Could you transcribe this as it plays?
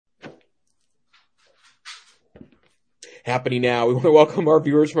happening now. We want to welcome our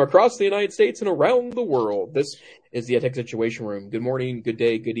viewers from across the United States and around the world. This is the EdTech Situation Room. Good morning, good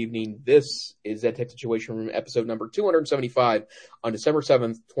day, good evening. This is EdTech Situation Room, episode number 275 on December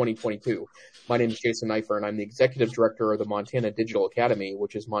 7th, 2022. My name is Jason Neiffer, and I'm the Executive Director of the Montana Digital Academy,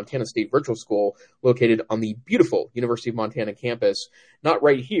 which is Montana State Virtual School located on the beautiful University of Montana campus. Not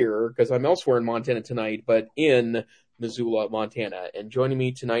right here, because I'm elsewhere in Montana tonight, but in Missoula, Montana. And joining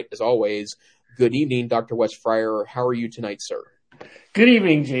me tonight, as always, good evening, Dr. Wes Fryer. How are you tonight, sir? Good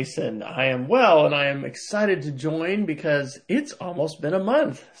evening, Jason. I am well, and I am excited to join because it's almost been a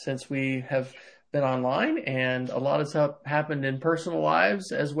month since we have been online, and a lot has happened in personal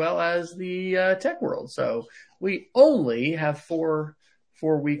lives as well as the tech world. So we only have four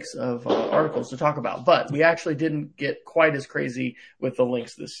weeks of articles to talk about, but we actually didn't get quite as crazy with the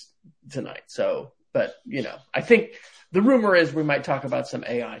links tonight. So, but I think the rumor is we might talk about some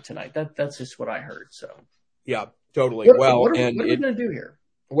AI tonight. That's just what I heard. So yeah, totally. What are we going to do here?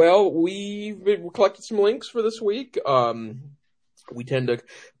 Well, we've collected some links for this week. We tend to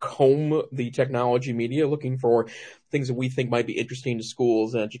comb the technology media looking for things that we think might be interesting to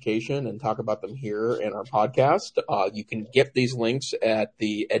schools and education and talk about them here in our podcast. You can get these links at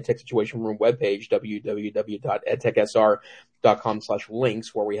the EdTech Situation Room webpage,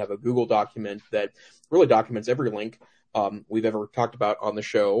 www.edtechsr.com/links, where we have a Google document that really documents every link we've ever talked about on the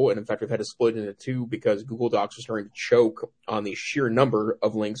show. And in fact, we've had to split into two because Google Docs was starting to choke on the sheer number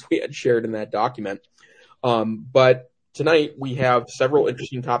of links we had shared in that document. But tonight we have several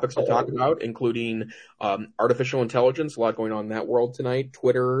interesting topics to talk about, including artificial intelligence, a lot going on in that world tonight,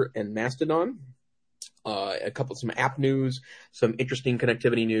 Twitter and Mastodon, some app news, some interesting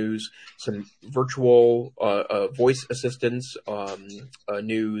connectivity news, some virtual voice assistants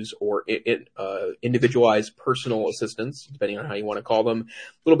news, or individualized personal assistants, depending on how you want to call them. A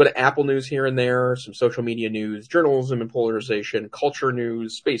little bit of Apple news here and there, some social media news, journalism and polarization, culture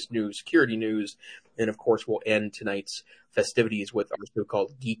news, space news, security news, and of course we'll end tonight's festivities with our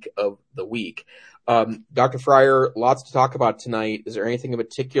so-called Geek of the Week. Dr. Fryer, lots to talk about tonight. Is there anything in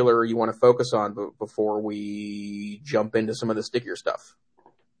particular you want to focus on before we jump into some of the stickier stuff?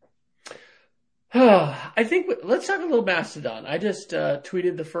 I think let's talk a little Mastodon. I just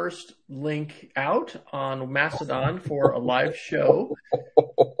tweeted the first link out on Mastodon for a live show.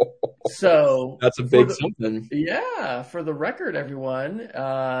 So that's a big something. Yeah, for the record, everyone,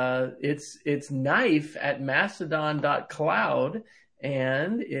 it's knife at mastodon.cloud,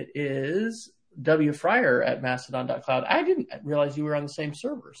 and it is W. Fryer at mastodon.cloud. I didn't realize you were on the same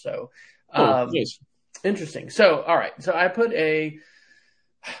server. So, yes. Interesting. So, all right. So I put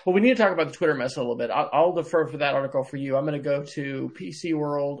well, we need to talk about the Twitter mess a little bit. I'll defer for that article for you. I'm going to go to PC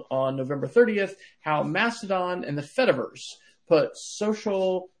World on November 30th, how Mastodon and the Fediverse put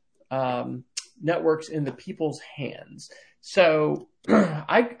social networks in the people's hands. So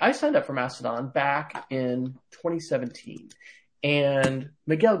I signed up for Mastodon back in 2017, and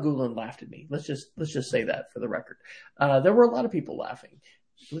Miguel Gulen laughed at me. Let's just say that for the record. There were a lot of people laughing.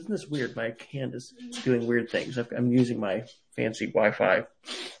 Isn't this weird? My hand is doing weird things. I'm using my fancy Wi-Fi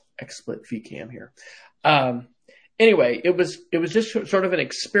XSplit VCam here. Anyway, it was just sort of an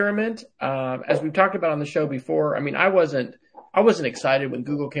experiment. As we've talked about on the show before, I mean, I wasn't excited when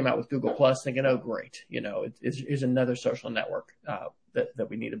Google came out with Google Plus, thinking, "Oh, great, here's another social network that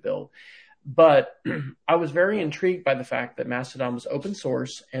we need to build." But I was very intrigued by the fact that Mastodon was open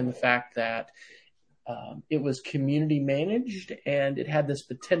source and the fact that it was community managed, and it had this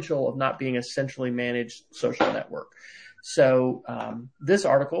potential of not being a centrally managed social network. So this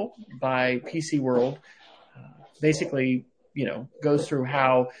article by PC World basically, goes through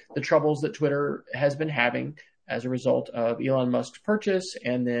how the troubles that Twitter has been having as a result of Elon Musk's purchase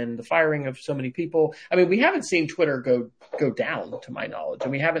and then the firing of so many people. I mean, we haven't seen Twitter go down, to my knowledge,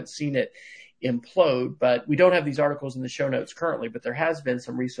 and we haven't seen it implode, but we don't have these articles in the show notes currently, but there has been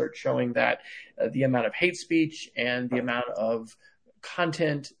some research showing that the amount of hate speech and the amount of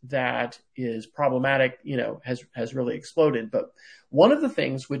content that is problematic, has really exploded. But one of the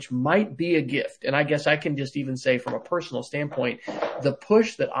things which might be a gift, and I guess I can just even say from a personal standpoint, the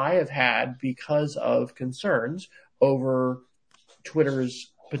push that I have had because of concerns over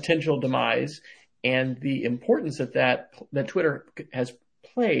Twitter's potential demise and the importance that Twitter has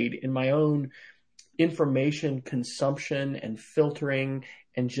played in my own information consumption and filtering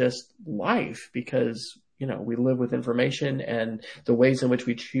and just life, because we live with information, and the ways in which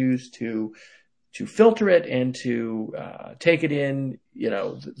we choose to filter it and to take it in,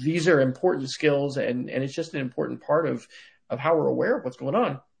 these are important skills, and it's just an important part of how we're aware of what's going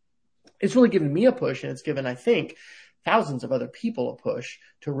on. It's really given me a push, and it's given, I think, thousands of other people a push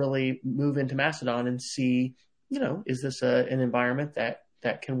to really move into Mastodon and see is this an environment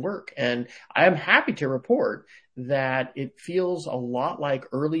that can work? And I am happy to report that it feels a lot like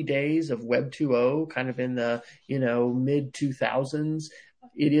early days of Web 2.0, kind of in the, mid 2000s.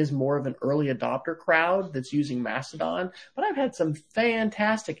 It is more of an early adopter crowd that's using Mastodon, but I've had some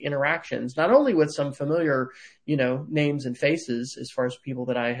fantastic interactions, not only with some familiar, names and faces as far as people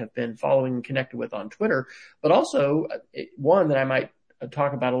that I have been following and connected with on Twitter, but also one that I might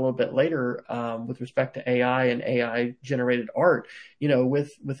talk about a little bit later with respect to AI and AI generated art,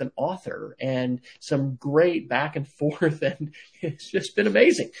 with an author, and some great back and forth, and it's just been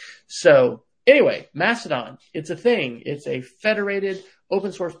amazing. So anyway, Mastodon, it's a thing. It's a federated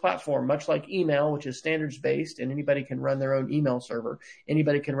open source platform, much like email, which is standards based, and anybody can run their own email server.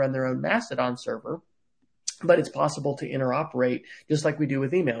 Anybody can run their own Mastodon server. But it's possible to interoperate just like we do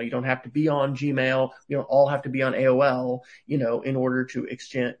with email. You don't have to be on Gmail. You don't all have to be on AOL, in order to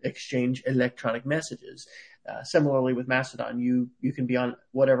exchange electronic messages. Similarly with Mastodon, you can be on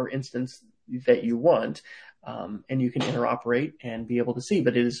whatever instance that you want, and you can interoperate and be able to see.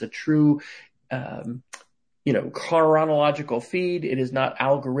 But it is a true, chronological feed. It is not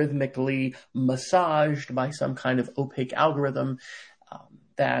algorithmically massaged by some kind of opaque algorithm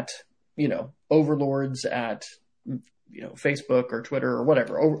that overlords at, Facebook or Twitter or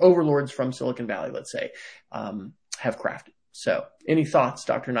whatever, overlords from Silicon Valley, let's say, have crafted. So any thoughts,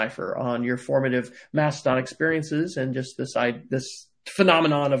 Dr. Neiffer, on your formative Mastodon experiences and just this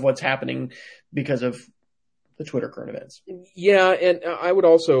phenomenon of what's happening because of the Twitter current events? Yeah, and I would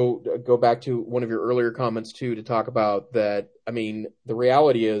also go back to one of your earlier comments too, to talk about that. I mean, the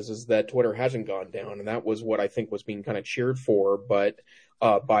reality is that Twitter hasn't gone down, and that was what I think was being kind of cheered for, but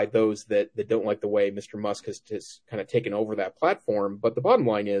by those that don't like the way Mr. Musk has kind of taken over that platform. But the bottom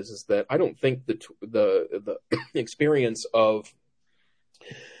line is that I don't think the experience of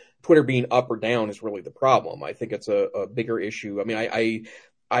Twitter being up or down is really the problem. I think it's a bigger issue. I mean,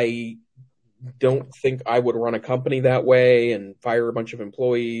 I don't think I would run a company that way and fire a bunch of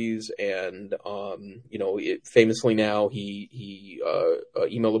employees. And, famously now he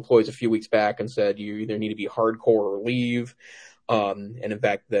emailed employees a few weeks back and said, you either need to be hardcore or leave. And in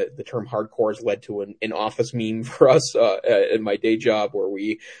fact, the term hardcore has led to an office meme for us, in my day job, where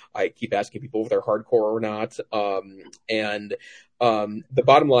I keep asking people if they're hardcore or not. And the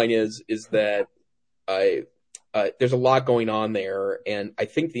bottom line is that there's a lot going on there. And I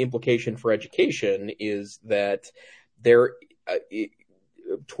think the implication for education is that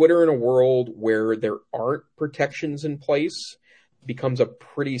Twitter, in a world where there aren't protections in place, becomes a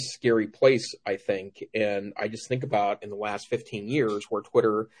pretty scary place, I think. And I just think about in the last 15 years where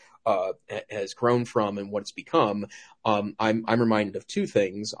Twitter has grown from and what it's become. I'm reminded of two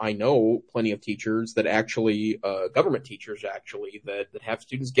things. I know plenty of teachers that actually, government teachers actually, that have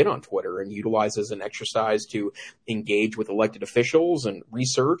students get on Twitter and utilize as an exercise to engage with elected officials and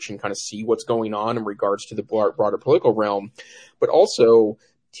research and kind of see what's going on in regards to the broader political realm. But also,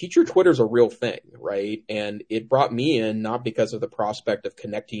 teacher Twitter is a real thing, right? And it brought me in not because of the prospect of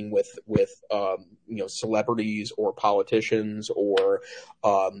connecting with celebrities or politicians or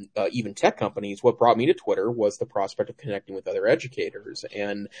even tech companies. What brought me to Twitter was the prospect of connecting with other educators.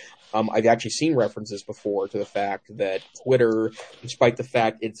 And I've actually seen references before to the fact that Twitter, despite the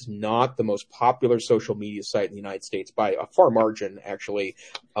fact it's not the most popular social media site in the United States by a far margin, actually,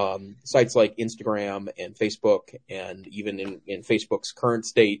 sites like Instagram and Facebook, and even in Facebook's current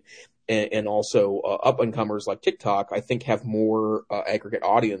state, and also up-and-comers like TikTok, I think have more aggregate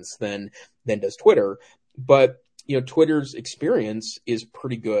audience than does Twitter. But Twitter's experience is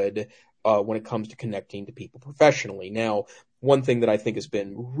pretty good when it comes to connecting to people professionally. Now, one thing that I think has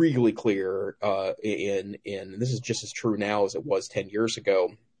been really clear, and this is just as true now as it was 10 years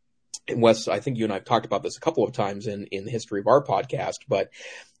ago. And Wes, I think you and I have talked about this a couple of times in the history of our podcast, but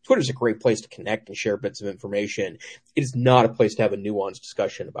Twitter's a great place to connect and share bits of information. It is not a place to have a nuanced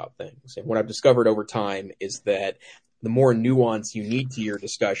discussion about things. And what I've discovered over time is that the more nuance you need to your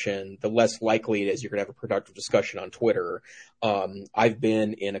discussion, the less likely it is you're going to have a productive discussion on Twitter. I've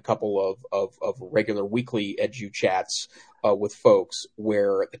been in a couple of regular weekly edu chats with folks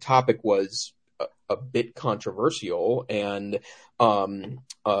where the topic was a bit controversial and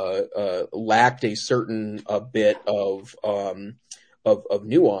lacked a certain bit of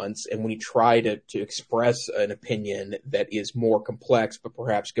nuance. And when you try to express an opinion that is more complex, but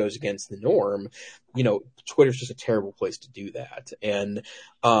perhaps goes against the norm, Twitter's just a terrible place to do that. And,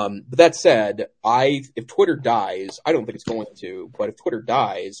 but that said, if Twitter dies, I don't think it's going to, but if Twitter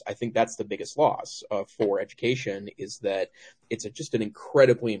dies, I think that's the biggest loss, for education, is that it's just an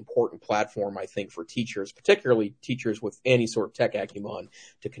incredibly important platform, I think, for teachers, particularly teachers with any sort of tech acumen,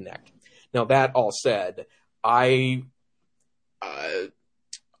 to connect. Now, that all said, I've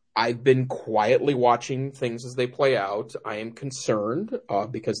been quietly watching things as they play out. I am concerned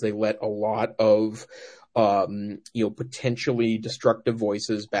because they let a lot of potentially destructive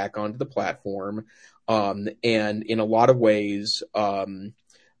voices back onto the platform, and in a lot of ways, the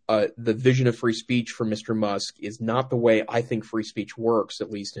vision of free speech for Mr. Musk is not the way I think free speech works,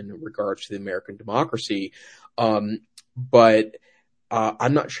 at least in regards to the American democracy. But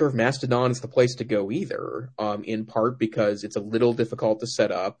I'm not sure if Mastodon is the place to go either, in part because it's a little difficult to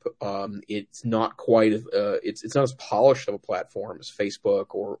set up. It's not quite, it's not as polished of a platform as Facebook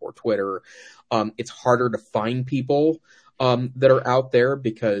or Twitter. It's harder to find people that are out there,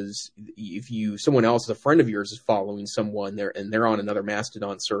 because if someone else, a friend of yours, is following someone there and they're on another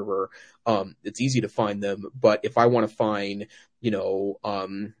Mastodon server, it's easy to find them. But if I want to find,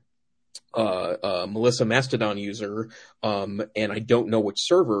 Melissa Mastodon user, and I don't know which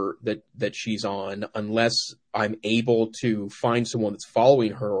server that she's on, unless I'm able to find someone that's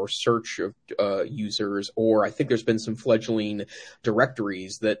following her or search of users, or I think there's been some fledgling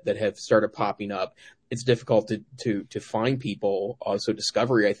directories that have started popping up. It's difficult to find people. So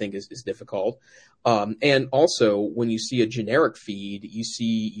discovery, I think, is difficult. And also, when you see a generic feed, you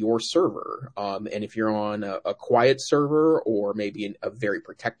see your server. And if you're on a quiet server or maybe a very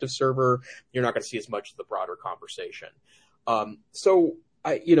protective server, you're not going to see as much of the broader conversation. So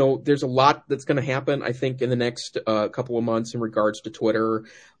there's a lot that's going to happen, I think, in the next couple of months in regards to Twitter.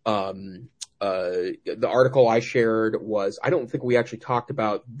 The article I shared was, I don't think we actually talked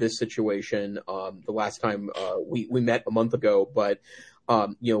about this situation the last time we met a month ago, but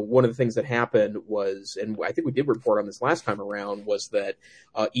one of the things that happened was, and I think we did report on this last time around, was that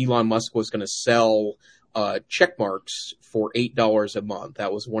Elon Musk was going to sell check marks for $8 a month.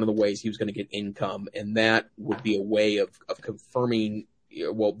 That was one of the ways he was going to get income, and that would be a way of confirming,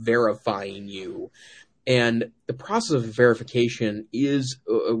 verifying you. And the process of verification is,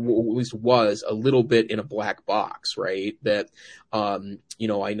 at least was, a little bit in a black box, right? That,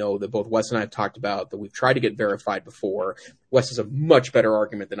 I know that both Wes and I have talked about that we've tried to get verified before. Wes has a much better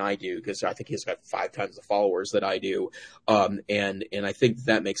argument than I do, because I think he's got 5 times the followers that I do. And I think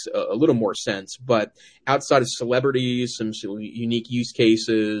that makes a little more sense. But outside of celebrities, some unique use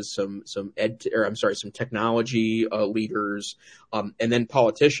cases, some technology leaders, and then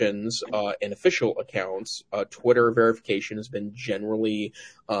politicians and official accounts, Twitter verification has been generally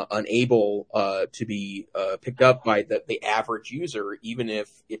unable to be picked up by the average user, even if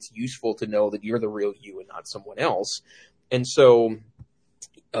it's useful to know that you're the real you and not someone else. And so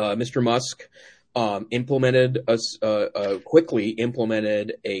Mr. Musk quickly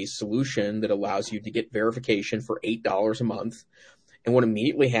implemented a solution that allows you to get verification for $8 a month. And what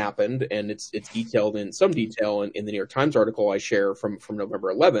immediately happened, and it's detailed in some detail in the New York Times article I share from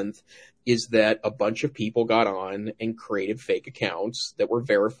November 11th, is that a bunch of people got on and created fake accounts that were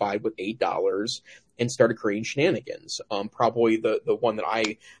verified with $8 and started creating shenanigans. Probably the one that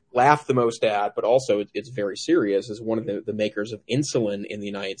I laugh the most at, but also it's very serious, is one of the makers of insulin in the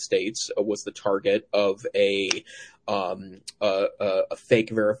United States was the target of a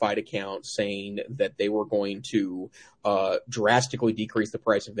fake verified account saying that they were going to drastically decrease the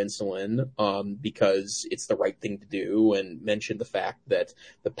price of insulin because it's the right thing to do, and mentioned the fact that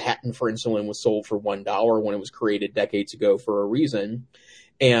the patent for insulin was sold for $1 when it was created decades ago for a reason.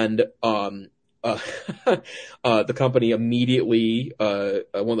 And the company immediately,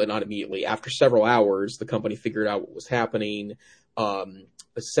 not immediately, after several hours, the company figured out what was happening,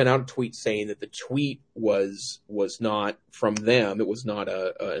 sent out a tweet saying that the tweet was not from them. It was not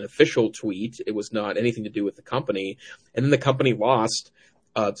an official tweet. It was not anything to do with the company. And then the company lost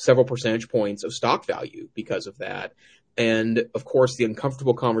several percentage points of stock value because of that. And of course, the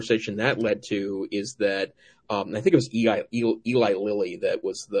uncomfortable conversation that led to is that I think it was Eli Lilly that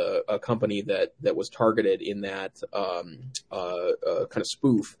was a company that was targeted in that kind of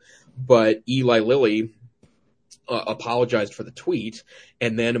spoof. But Eli Lilly apologized for the tweet,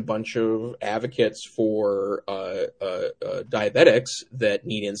 and then a bunch of advocates for diabetics that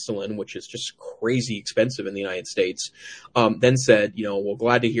need insulin, which is just crazy expensive in the United States, then said, well,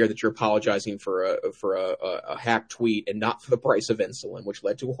 glad to hear that you're apologizing for a hack tweet and not for the price of insulin, which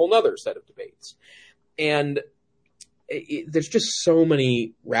led to a whole nother set of debates. And there's just so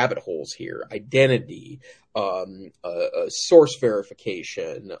many rabbit holes here: identity, source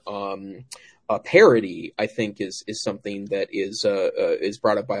verification, parody, I think is something that is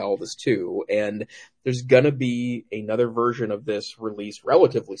brought up by all this too. And there's gonna be another version of this released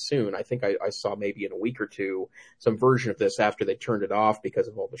relatively soon. I think I saw maybe in a week or two some version of this after they turned it off because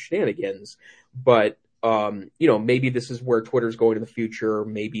of all the shenanigans. But Maybe this is where Twitter's going in the future.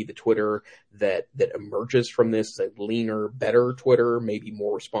 Maybe the Twitter that emerges from this is a leaner, better Twitter, maybe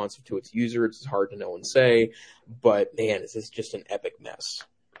more responsive to its users. It's hard to know and say, but man, this is just an epic mess.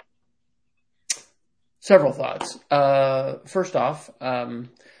 Several thoughts. First off,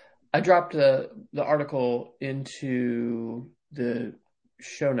 I dropped the article into the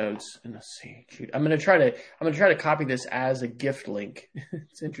show notes, and let's see. Shoot, I'm gonna try to copy this as a gift link.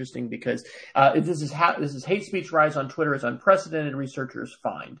 It's interesting because this is hate speech rise on Twitter is unprecedented, researchers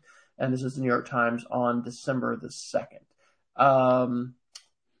find, and this is the New York Times on December the 2nd.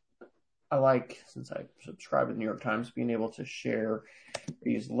 I like, since I subscribe to the New York Times, being able to share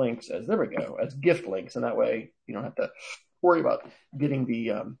these links as gift links, and that way you don't have to worry about getting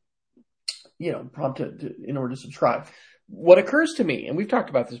the prompt in order to subscribe. What occurs to me, and we've talked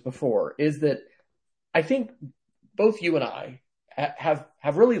about this before, is that I think both you and I have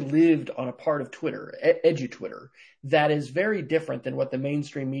really lived on a part of Twitter, edu-Twitter, that is very different than what the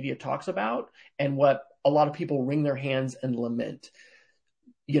mainstream media talks about and what a lot of people wring their hands and lament.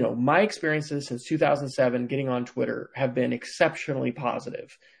 My experiences since 2007 getting on Twitter have been exceptionally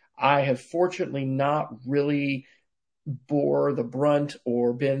positive. I have fortunately not really bore the brunt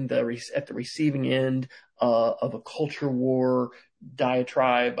or been at the receiving end of a culture war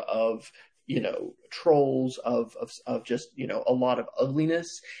diatribe of trolls of just a lot of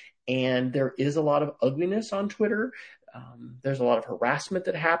ugliness. And there is a lot of ugliness on Twitter. There's a lot of harassment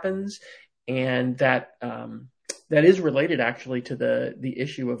that happens, and that is related actually to the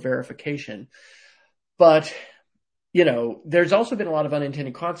issue of verification. But there's also been a lot of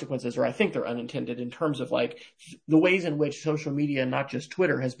unintended consequences, or I think they're unintended, in terms of like the ways in which social media, not just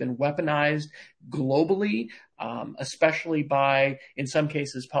Twitter, has been weaponized globally, especially by, in some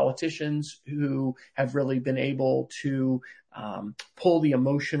cases, politicians who have really been able to pull the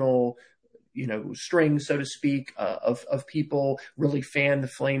emotional strings, so to speak, of people, really fan the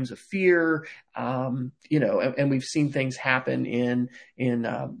flames of fear, and we've seen things happen in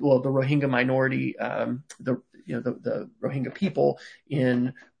the Rohingya minority, the Rohingya people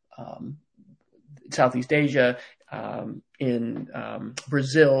in Southeast Asia, in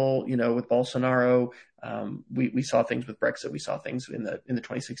Brazil, with Bolsonaro. We saw things with Brexit. We saw things in the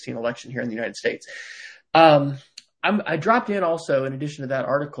 2016 election here in the United States. I dropped in also, in addition to that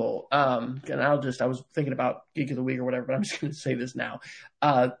article, and I was thinking about Geek of the Week or whatever, but I'm just going to say this now.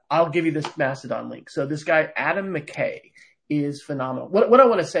 I'll give you this Mastodon link. So this guy, Adam McKay, is phenomenal. What I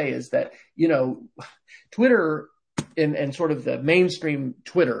want to say is that, Twitter and sort of the mainstream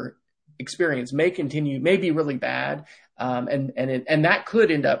Twitter experience may be really bad. And that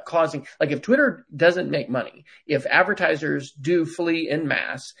could end up causing, like, if Twitter doesn't make money, if advertisers do flee en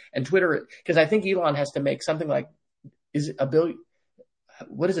masse, and Twitter, because I think Elon has to make something like, is it $1 billion?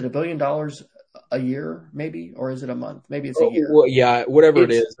 What is it, $1 billion a year, maybe, or is it a month? Maybe it's a year. Well, yeah, whatever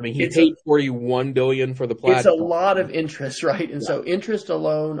it is. I mean, he paid $41 billion for the platform. It's a lot of interest, right? And so interest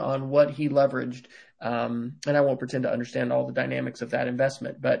alone on what he leveraged. And I won't pretend to understand all the dynamics of that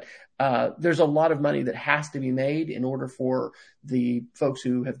investment, but there's a lot of money that has to be made in order for the folks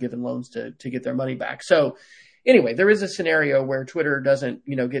who have given loans to get their money back. So anyway, there is a scenario where Twitter doesn't,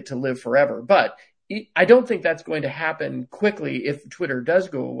 get to live forever, but I don't think that's going to happen quickly if Twitter does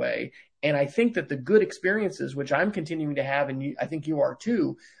go away. And I think that the good experiences, which I'm continuing to have, and I think you are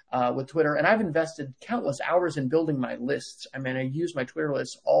too, with Twitter, and I've invested countless hours in building my lists. I mean, I use my Twitter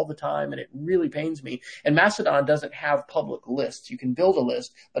lists all the time, and it really pains me. And Mastodon doesn't have public lists. You can build a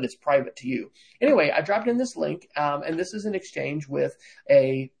list, but it's private to you. Anyway, I dropped in this link, and this is an exchange with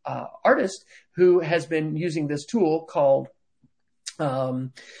a artist who has been using this tool called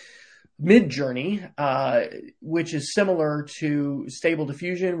Midjourney, which is similar to Stable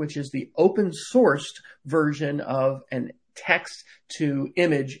Diffusion, which is the open sourced version of an text to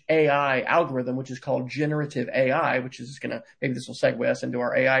image AI algorithm, which is called generative AI, which is maybe this will segue us into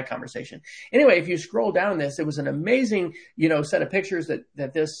our AI conversation. Anyway, if you scroll down this, it was an amazing, set of pictures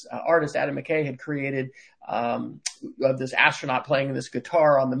that this artist, Adam McKay, had created, of this astronaut playing this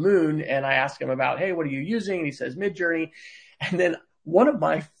guitar on the moon. And I asked him about, hey, what are you using? And he says Midjourney. And then one of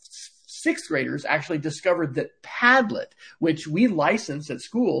my sixth graders actually discovered that Padlet, which we license at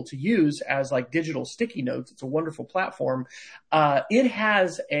school to use as like digital sticky notes, it's a wonderful platform. It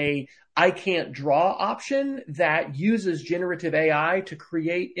has a I can't draw option that uses generative AI to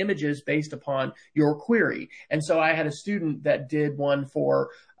create images based upon your query. And so I had a student that did one for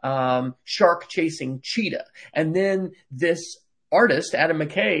shark chasing cheetah. And then this artist, Adam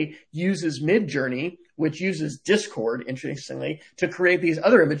McKay, uses Midjourney, which uses Discord, interestingly, to create these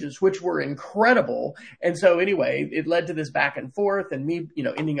other images, which were incredible. And so anyway, it led to this back and forth, and me,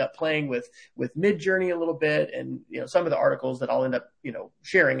 ending up playing with Midjourney a little bit, and, some of the articles that I'll end up,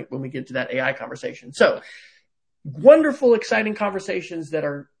 sharing when we get to that AI conversation. So wonderful, exciting conversations that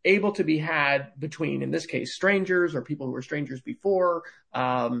are able to be had between, in this case, strangers or people who were strangers before.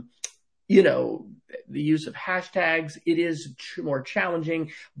 The use of hashtags, it is more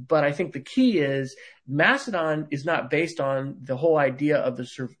challenging, but I think the key is Mastodon is not based on the whole idea of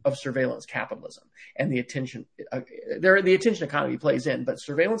of surveillance capitalism and the attention economy plays in, but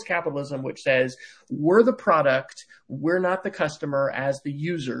surveillance capitalism, which says we're the product, we're not the customer as the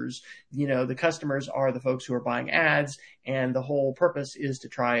users. The customers are the folks who are buying ads, and the whole purpose is to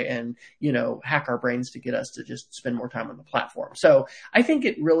try and, hack our brains to get us to just spend more time on the platform. So I think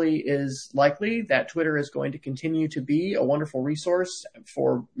it really is likely that Twitter is going to continue to be a wonderful resource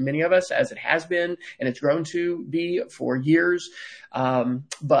for many of us, as it has been, and it's grown to be for years.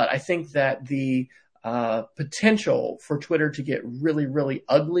 But I think that the potential for Twitter to get really, really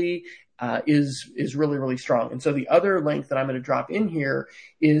ugly is really, really strong. And so the other link that I'm going to drop in here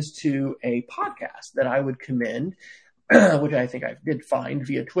is to a podcast that I would commend, which I think I did find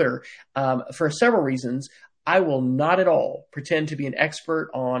via Twitter, for several reasons. I will not at all pretend to be an expert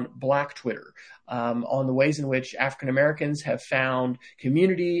on Black Twitter, on the ways in which African Americans have found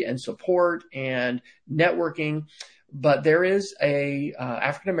community and support and networking. But there is a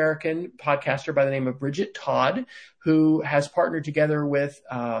African American podcaster by the name of Bridget Todd, who has partnered together with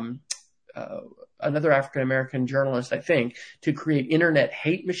another African American journalist, I think, to create Internet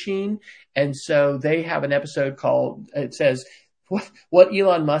Hate Machine. And so they have an episode called, it says, what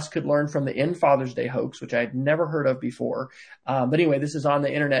Elon Musk could learn from the End Father's Day hoax, which I had never heard of before. But anyway, this is on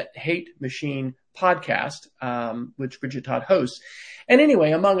the Internet Hate Machine podcast, which Bridget Todd hosts. And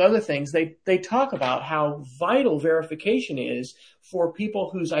anyway, among other things, they talk about how vital verification is for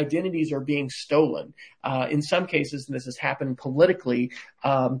people whose identities are being stolen. In some cases, and this has happened politically,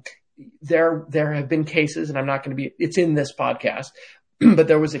 there have been cases, and I'm not going to be, it's in this podcast, but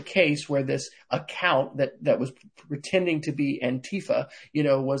there was a case where this account that was pretending to be Antifa,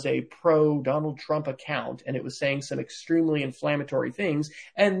 was a pro Donald Trump account, and it was saying some extremely inflammatory things.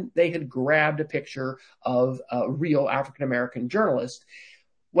 And they had grabbed a picture of a real African American journalist.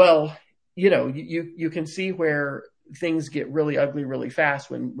 Well, you can see where things get really ugly really fast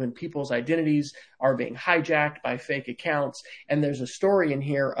when people's identities are being hijacked by fake accounts. And there's a story in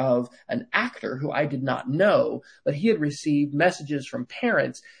here of an actor who I did not know, but he had received messages from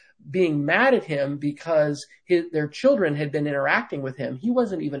parents being mad at him because their children had been interacting with him. He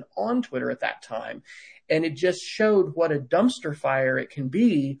wasn't even on Twitter at that time. And it just showed what a dumpster fire it can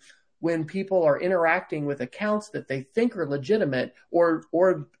be when people are interacting with accounts that they think are legitimate,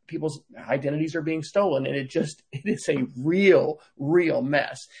 or people's identities are being stolen. And it is a real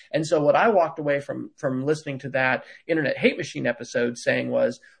mess. And so what I walked away from listening to that Internet Hate Machine episode saying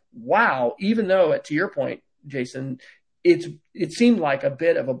was, wow, even though, to your point, Jason, it seemed like a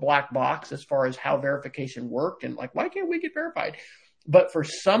bit of a black box as far as how verification worked, and like, why can't we get verified? But for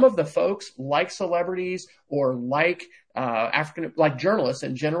some of the folks, like celebrities or like journalists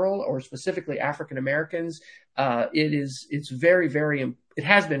in general, or specifically African Americans, it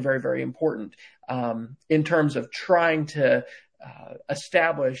has been very, very important in terms of trying to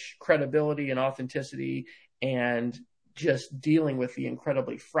establish credibility and authenticity, and just dealing with the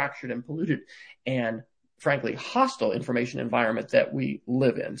incredibly fractured and polluted and frankly hostile information environment that we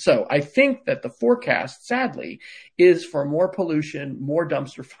live in. So I think that the forecast, sadly, is for more pollution, more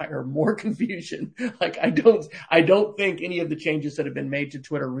dumpster fire, more confusion. Like, I don't think any of the changes that have been made to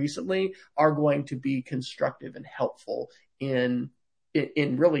Twitter recently are going to be constructive and helpful in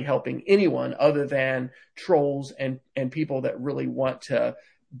really helping anyone other than trolls and people that really want to,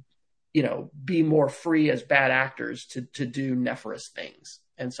 be more free as bad actors to do nefarious things.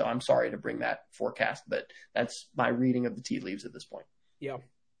 And so I'm sorry to bring that forecast, but that's my reading of the tea leaves at this point. Yeah.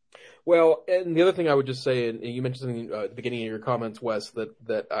 Well, and the other thing I would just say, and you mentioned something at the beginning of your comments, Wes,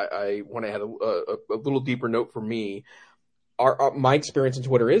 that I want to add a little deeper note for me. My experience in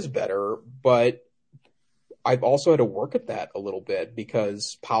Twitter is better, but I've also had to work at that a little bit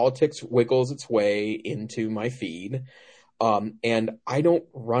because politics wiggles its way into my feed. And I don't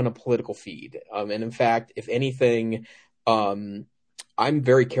run a political feed. And in fact, if anything, I'm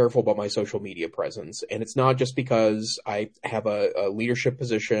very careful about my social media presence, and it's not just because I have a leadership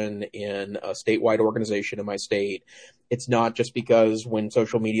position in a statewide organization in my state. It's not just because when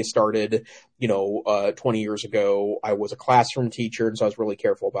social media started, 20 years ago, I was a classroom teacher, and so I was really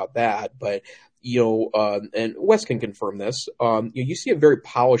careful about that. But and Wes can confirm this. You see a very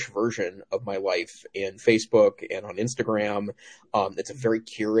polished version of my life in Facebook and on Instagram. It's a very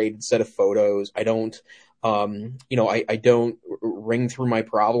curated set of photos. I don't. I don't ring through my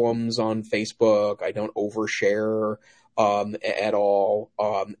problems on Facebook. I don't overshare, at all.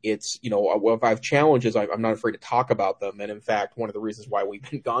 It's, if I have challenges, I'm not afraid to talk about them. And in fact, one of the reasons why we've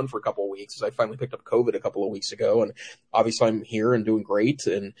been gone for a couple of weeks is I finally picked up COVID a couple of weeks ago. And obviously I'm here and doing great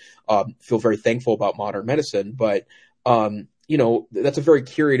and, feel very thankful about modern medicine. But, that's a very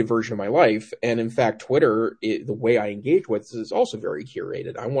curated version of my life. And in fact, Twitter, the way I engage with is also very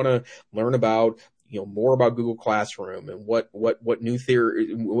curated. I want to learn about, more about Google Classroom and what new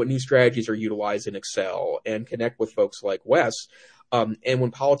strategies are utilized in Excel, and connect with folks like Wes. And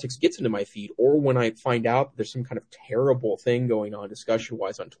when politics gets into my feed, or when I find out there's some kind of terrible thing going on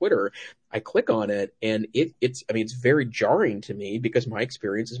discussion-wise on Twitter, I click on it, and it's very jarring to me because my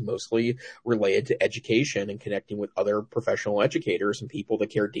experience is mostly related to education and connecting with other professional educators and people that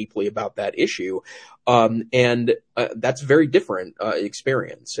care deeply about that issue. That's a very different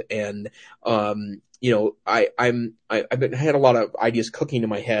experience. And I've had a lot of ideas cooking in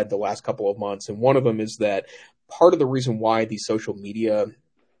my head the last couple of months, and one of them is that part of the reason why these social media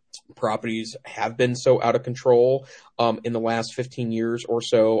properties have been so out of control in the last 15 years or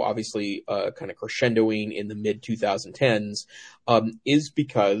so, obviously kind of crescendoing in the mid 2010s, is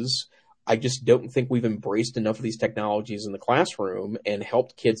because I just don't think we've embraced enough of these technologies in the classroom and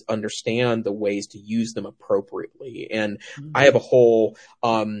helped kids understand the ways to use them appropriately. And I have a whole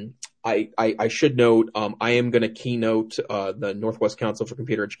I should note, I am going to keynote the Northwest Council for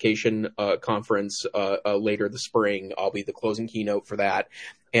Computer Education conference later this spring. I'll be the closing keynote for that.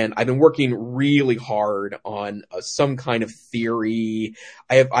 And I've been working really hard on some kind of theory.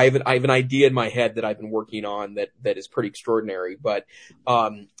 I have an idea in my head that I've been working on that is pretty extraordinary. But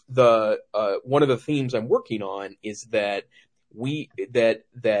one of the themes I'm working on is that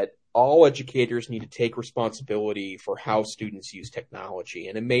that all educators need to take responsibility for how students use technology.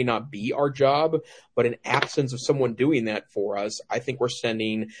 And it may not be our job, but in absence of someone doing that for us, I think we're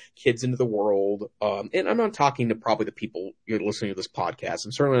sending kids into the world. And I'm not talking to probably the people you're listening to this podcast.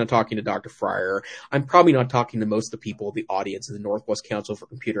 I'm certainly not talking to Dr. Fryer. I'm probably not talking to most of the people of the audience of the Northwest Council for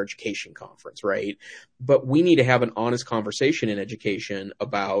Computer Education conference, right? But we need to have an honest conversation in education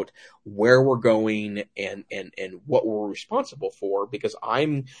about where we're going and what we're responsible for, because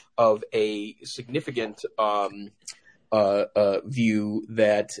I'm of a significant view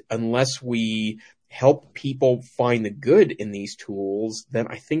that unless we help people find the good in these tools, then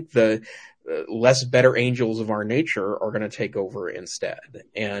I think the less better angels of our nature are going to take over instead.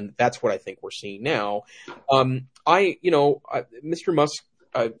 And that's what I think we're seeing now. Mr. Musk,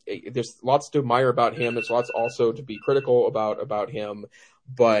 there's lots to admire about him. There's lots also to be critical about him.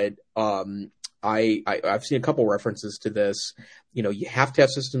 But I've seen a couple references to this. You have to have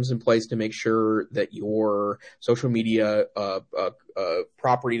systems in place to make sure that your social media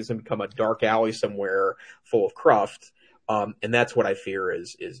property doesn't become a dark alley somewhere full of cruft. And that's what I fear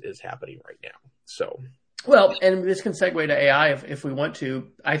is happening right now. So. Well, and this can segue to AI if we want to.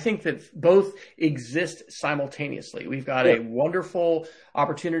 I think that both exist simultaneously. We've got a wonderful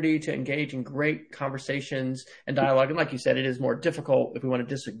opportunity to engage in great conversations and dialogue. And like you said, it is more difficult if we want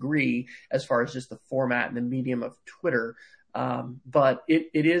to disagree as far as just the format and the medium of Twitter. But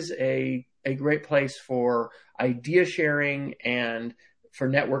it is a great place for idea sharing and for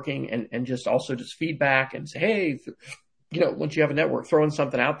networking and just also just feedback and say, hey, once you have a network, throwing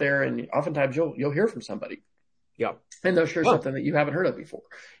something out there, and oftentimes you'll hear from somebody. Yeah. And they'll share something that you haven't heard of before.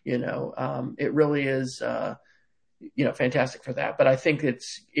 It really is, fantastic for that. But I think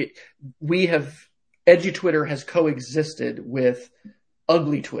EduTwitter has coexisted with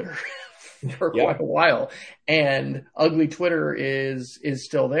ugly Twitter for quite a while, and ugly Twitter is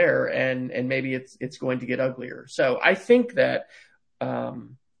still there, and maybe it's going to get uglier. So I think that,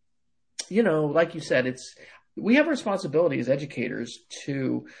 like you said, we have a responsibility as educators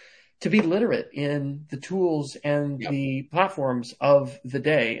to be literate in the tools and the platforms of the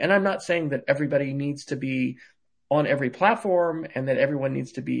day. And I'm not saying that everybody needs to be on every platform and that everyone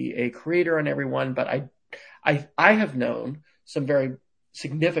needs to be a creator on everyone, but I have known some very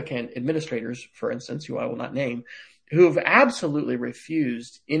significant administrators, for instance, who I will not name, who have absolutely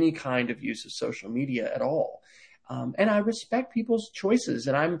refused any kind of use of social media at all. And I respect people's choices.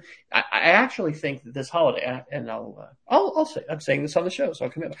 And I actually think that this holiday, and I'll say, I'm saying this on the show, so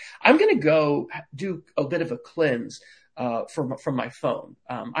I'll commit. I'm going to go do a bit of a cleanse from my phone.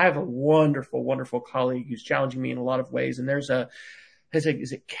 I have a wonderful, wonderful colleague who's challenging me in a lot of ways. And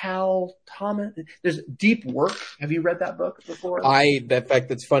is it Cal Thomas? There's Deep Work. Have you read that book before? In fact,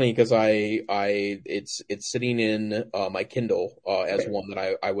 that's funny because it's sitting in my Kindle as one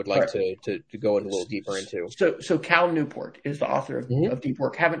that I would like to go in a little deeper into. So Cal Newport is the author of Deep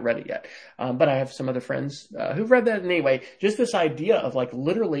Work. Haven't read it yet, but I have some other friends who've read that. Anyway, just this idea of like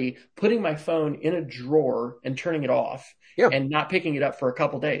literally putting my phone in a drawer and turning it off, and not picking it up for a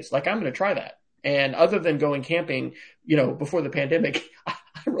couple days. Like I'm going to try that. And other than going camping, before the pandemic, I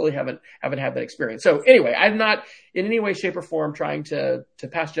really haven't had that experience. So anyway, I'm not in any way, shape, or form trying to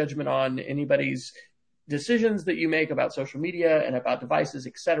pass judgment on anybody's decisions that you make about social media and about devices,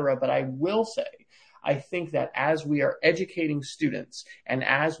 et cetera. But I will say, I think that as we are educating students and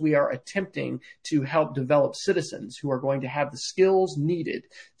as we are attempting to help develop citizens who are going to have the skills needed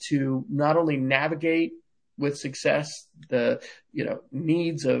to not only navigate with success the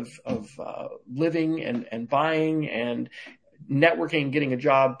needs of living and buying and networking, getting a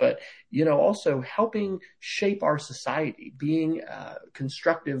job, but also helping shape our society, being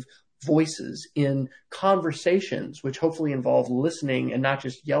constructive voices in conversations, which hopefully involve listening and not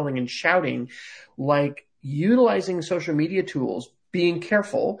just yelling and shouting, like utilizing social media tools, being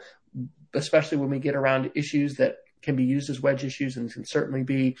careful, especially when we get around issues that can be used as wedge issues and can certainly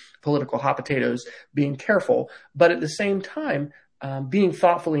be political hot potatoes, being careful, but at the same time, being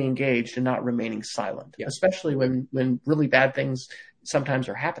thoughtfully engaged and not remaining silent, especially when really bad things sometimes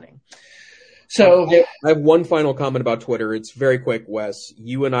are happening. So I have one final comment about Twitter. It's very quick, Wes.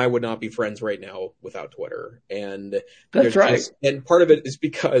 You and I would not be friends right now without Twitter. And that's right. And part of it is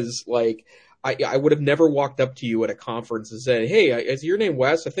because I would have never walked up to you at a conference and said, "Hey, is your name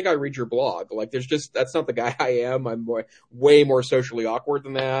Wes? I think I read your blog." That's not the guy I am. I'm way more socially awkward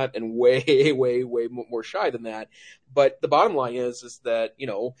than that and way more shy than that. But the bottom line is that,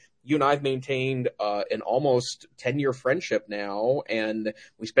 you and I have maintained an almost 10-year friendship now, and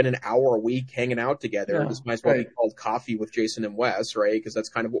we spend an hour a week hanging out together. Yeah, this might as well be called Coffee with Jason and Wes, right? Because that's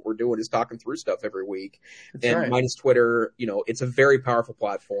kind of what we're doing, is talking through stuff every week. Minus Twitter, it's a very powerful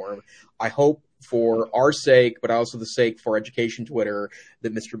platform. I hope for our sake, but also the sake for education Twitter,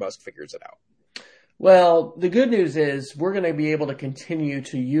 that Mr. Musk figures it out. Well, the good news is we're going to be able to continue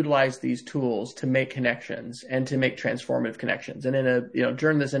to utilize these tools to make connections and to make transformative connections. And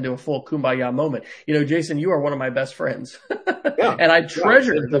turn this into a full kumbaya moment. Jason, you are one of my best friends. And I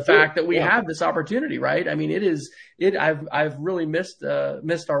treasure the fact that we have this opportunity, right? I mean, I've really missed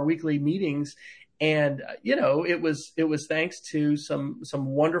our weekly meetings. And, it was thanks to some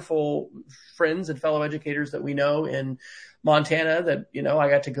wonderful friends and fellow educators that we know in Montana that, I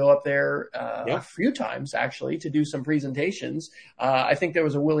got to go up there a few times actually to do some presentations. I think there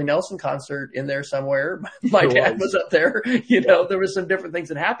was a Willie Nelson concert in there somewhere. My dad was up there, there was some different things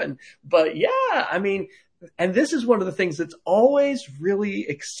that happened, but and this is one of the things that's always really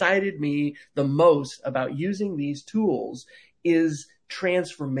excited me the most about using these tools is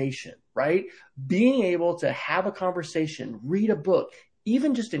transformation, right? Being able to have a conversation, read a book,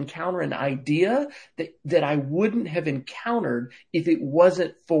 even just encounter an idea that I wouldn't have encountered if it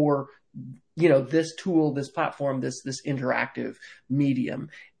wasn't for, this tool, this platform, this interactive medium.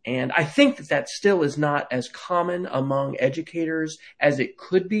 And I think that still is not as common among educators as it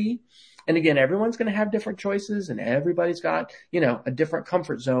could be. And again, everyone's going to have different choices and everybody's got, a different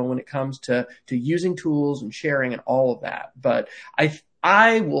comfort zone when it comes to using tools and sharing and all of that. But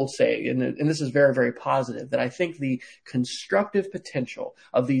I will say, and this is very, very positive, that I think the constructive potential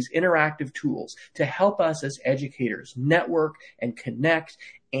of these interactive tools to help us as educators network and connect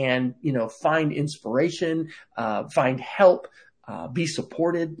and, find inspiration, find help, be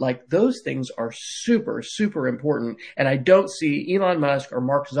supported, like those things are super, super important. And I don't see Elon Musk or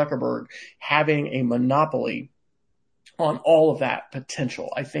Mark Zuckerberg having a monopoly on all of that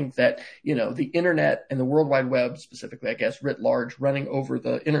potential. I think that, the internet and the World Wide Web specifically, I guess, writ large, running over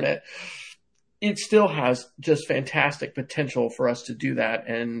the internet, it still has just fantastic potential for us to do that.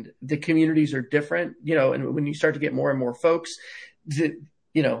 And the communities are different, and when you start to get more and more folks, the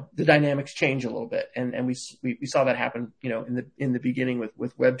dynamics change a little bit. And we saw that happen, in the beginning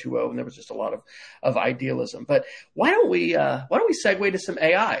with Web 2.0, and there was just a lot of idealism. But why don't we segue to some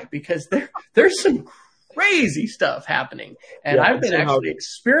AI? Because there's some crazy stuff happening. And I've been actually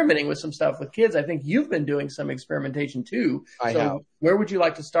experimenting with some stuff with kids. I think you've been doing some experimentation too. I have. Where would you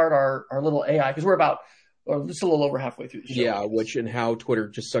like to start our little AI? Because we're about or just a little over halfway through the show. Yeah, and how Twitter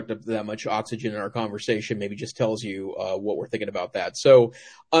just sucked up that much oxygen in our conversation maybe just tells you what we're thinking about that. So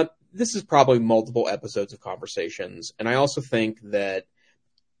this is probably multiple episodes of conversations. And I also think that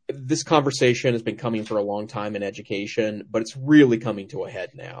this conversation has been coming for a long time in education, but it's really coming to a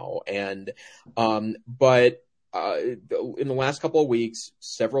head now. And in the last couple of weeks,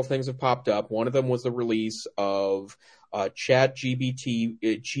 several things have popped up. One of them was the release of GPT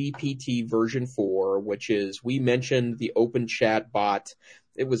version 4, which is, we mentioned the Open Chat bot.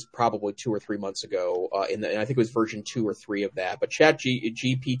 It was probably 2 or 3 months ago, and I think it was version 2 or 3 of that. But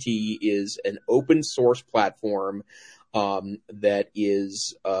GPT is an open source platform that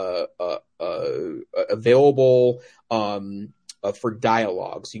is available for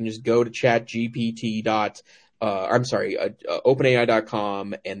dialogue. So you can just go to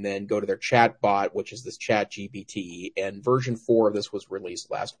OpenAI.com, and then go to their chat bot, which is this ChatGPT. And version 4 of this was released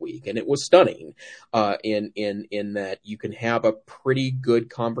last week, and it was stunning in that you can have a pretty good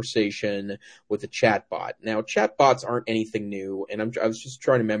conversation with a chat bot. Now, chat bots aren't anything new, and I was just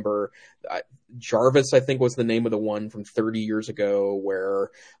trying to remember. Jarvis, I think, was the name of the one from 30 years ago,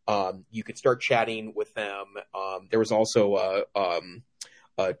 where you could start chatting with them. There was also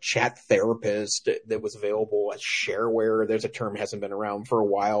a chat therapist that was available as shareware. There's a term hasn't been around for a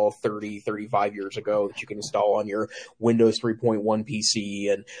while, 35 years ago, that you can install on your Windows 3.1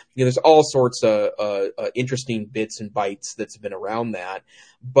 PC. And there's all sorts of interesting bits and bytes that's been around that.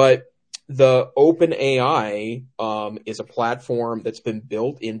 But the OpenAI is a platform that's been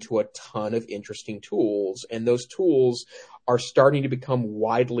built into a ton of interesting tools, and those tools are starting to become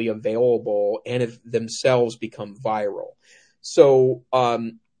widely available and have themselves become viral. So,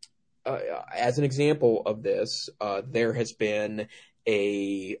 as an example of this, there has been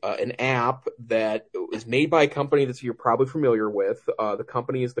an app that is made by a company that you're probably familiar with. The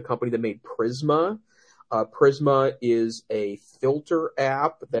company is the company that made Prisma. Prisma is a filter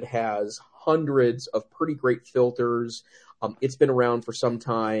app that has hundreds of pretty great filters. It's been around for some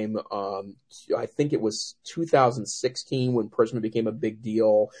time. I think it was 2016 when Prisma became a big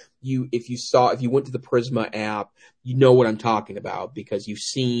deal. If you went to the Prisma app, you know what I'm talking about, because you've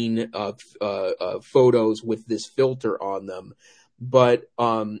seen photos with this filter on them. But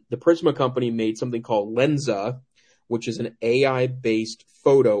the Prisma company made something called Lensa, which is an AI-based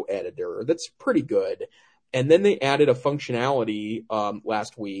photo editor that's pretty good. And then they added a functionality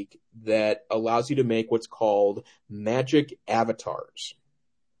last week that allows you to make what's called magic avatars.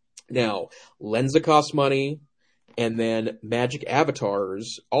 Now, Lensa costs money, and then magic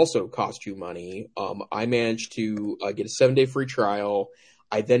avatars also cost you money. I managed to get a 7-day free trial.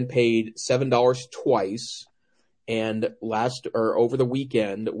 I then paid $7 twice. And over the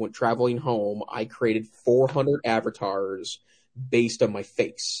weekend, when traveling home, I created 400 avatars based on my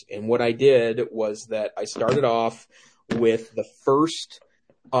face. And what I did was that I started off with the first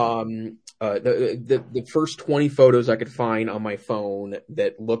the first 20 photos I could find on my phone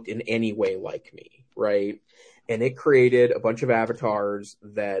that looked in any way like me, right? And it created a bunch of avatars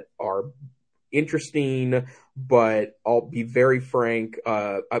that are interesting, but I'll be very frank,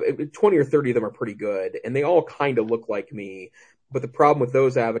 20 or 30 of them are pretty good, and they all kind of look like me. But the problem with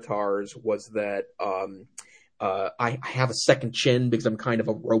those avatars was that I have a second chin because I'm kind of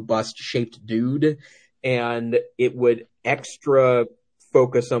a robust shaped dude, and it would extra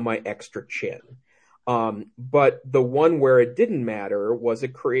focus on my extra chin. But the one where it didn't matter was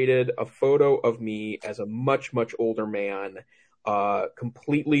it created a photo of me as a much, much older man,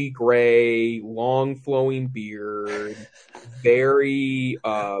 completely gray, long flowing beard, very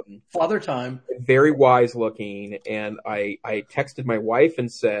Father Time, very wise looking. And I texted my wife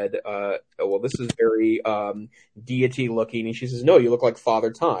and said, well, this is very deity looking. And she says, no, you look like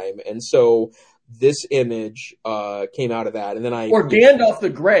Father Time. And so this image came out of that. And then or Gandalf the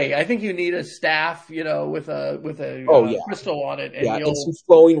Grey. I think you need a staff, with a crystal on it, and and some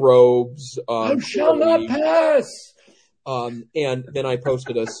flowing robes. I shall not pass. And then I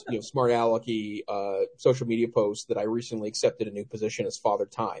posted a smart alecky social media post that I recently accepted a new position as Father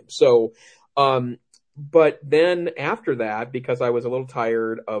Time. So, but then after that, because I was a little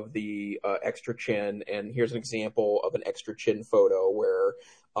tired of the extra chin, and here's an example of an extra chin photo where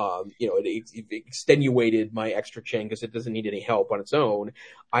it extenuated my extra chin because it doesn't need any help on its own.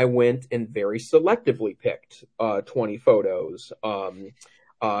 I went and very selectively picked 20 photos.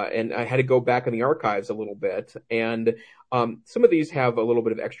 And I had to go back in the archives a little bit. And some of these have a little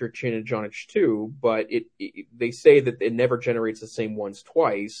bit of extra chinage on it too, but they say that it never generates the same ones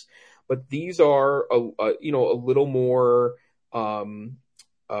twice. But these are a little more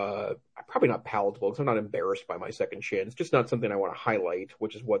probably not palatable because I'm not embarrassed by my second chin. It's just not something I want to highlight,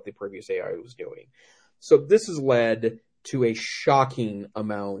 which is what the previous AI was doing. So this has led to a shocking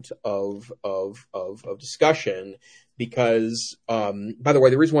amount of discussion because, by the way,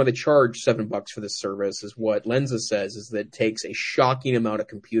 the reason why they charge $7 for this service is what Lensa says is that it takes a shocking amount of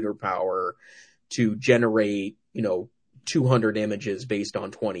computer power to generate, 200 images based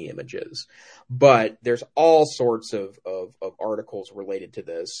on 20 images. But there's all sorts of articles related to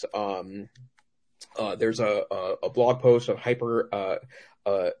this. There's a blog post of Hyper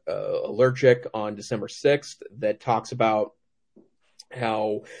Allergic on December 6th that talks about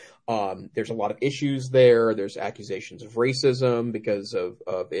how there's a lot of issues there. There's accusations of racism because of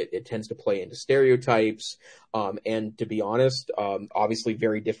it tends to play into stereotypes. And to be honest, obviously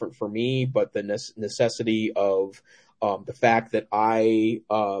very different for me, but the necessity of the fact that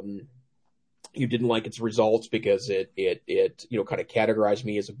you didn't like its results because it kind of categorized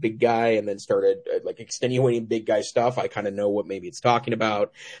me as a big guy and then started extenuating big guy stuff. I kind of know what maybe it's talking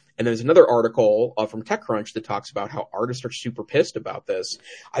about. And there's another article from TechCrunch that talks about how artists are super pissed about this.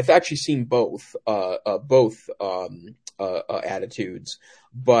 I've actually seen both attitudes,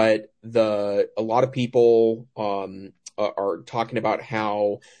 but a lot of people are talking about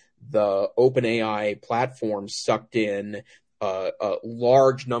how the OpenAI platform sucked in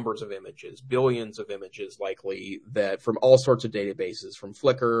large numbers of images, billions of images likely, that from all sorts of databases, from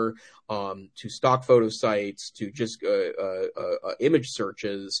Flickr to stock photo sites to just image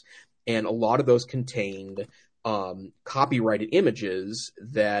searches. And a lot of those contained copyrighted images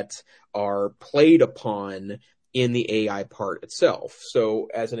that are played upon in the AI part itself. So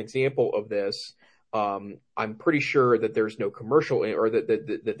as an example of this, I'm pretty sure that there's no commercial or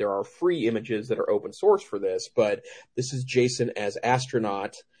that there are free images that are open source for this, but this is Jason as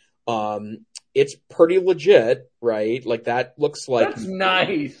astronaut. It's pretty legit, right? Like that looks like that's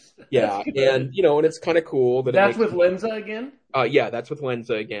nice. Yeah. And and it's kind of cool that that's with Lensa again. Yeah, that's with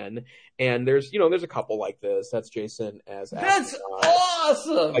Lensa again. And there's a couple like this. That's Jason as astronaut. That's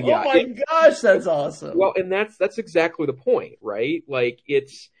awesome. Yeah, oh my gosh, that's awesome. Well, and that's exactly the point, right? Like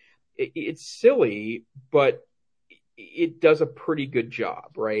it's silly, but it does a pretty good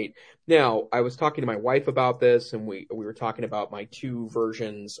job, right? Now, I was talking to my wife about this, and we were talking about my two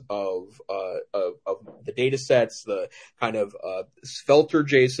versions of the data sets, the kind of Svelter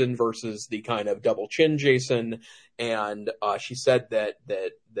Jason versus the kind of double chin Jason, and she said that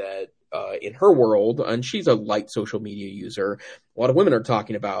in her world, and she's a light social media user, a lot of women are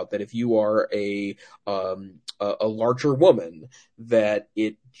talking about that if you are a larger woman, that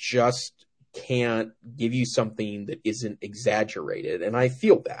it just can't give you something that isn't exaggerated. And I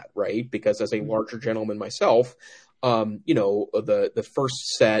feel that, right? Because as a larger gentleman myself, the first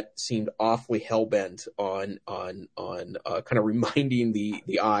set seemed awfully hell-bent on kind of reminding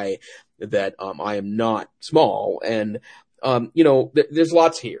the eye that I am not small. And there's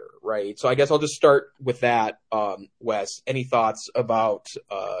lots here, right? So I guess I'll just start with that. Wes, any thoughts about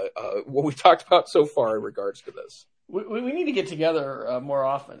what we've talked about so far in regards to this? We need to get together more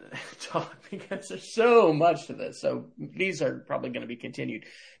often and talk because there's so much to this. So these are probably going to be continued.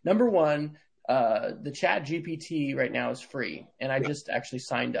 Number one, the Chat GPT right now is free, and I just actually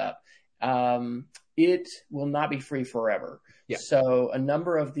signed up. It will not be free forever. Yeah. So a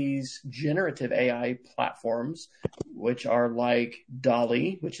number of these generative AI platforms, which are like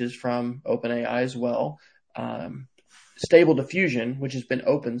DALL-E, which is from OpenAI as well, Stable Diffusion, which has been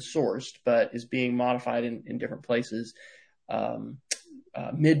open sourced but is being modified in different places,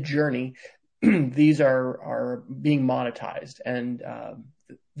 Midjourney, these are being monetized. And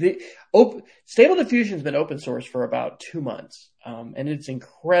Stable Diffusion has been open source for about 2 months, and it's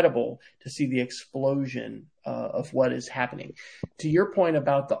incredible to see the explosion of what is happening. To your point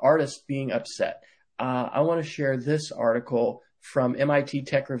about the artist being upset, I want to share this article from MIT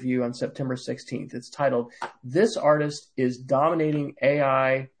Tech Review on September 16th. It's titled, "This Artist is Dominating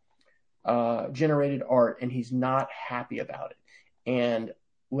AI Generated Art, and He's Not Happy About It." And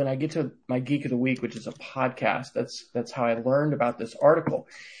when I get to my Geek of the Week, which is a podcast, that's how I learned about this article.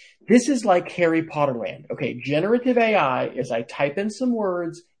 This is like Harry Potter land. Okay, generative AI is I type in some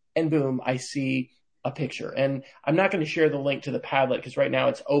words and boom, I see a picture. And I'm not going to share the link to the Padlet because right now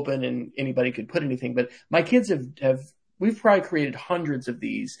it's open and anybody could put anything. But my kids we've probably created hundreds of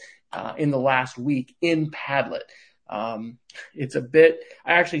these in the last week in Padlet. It's a bit,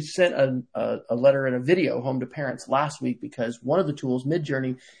 I actually sent a letter and a video home to parents last week because one of the tools,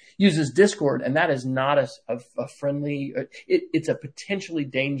 Midjourney, uses Discord, and that is not a friendly, it's a potentially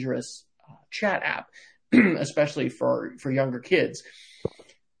dangerous chat app, especially for younger kids.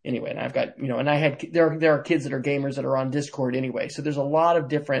 Anyway, and I've got, there are kids that are gamers that are on Discord anyway. So there's a lot of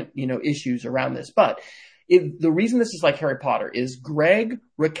different, issues around this. But the reason this is like Harry Potter is Greg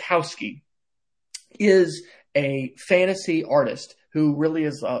Rakowski is a fantasy artist who really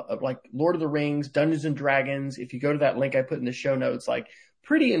is like Lord of the Rings, Dungeons and Dragons. If you go to that link I put in the show notes, like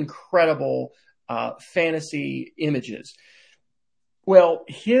pretty incredible fantasy images. Well,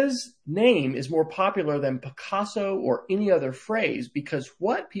 his name is more popular than Picasso or any other phrase because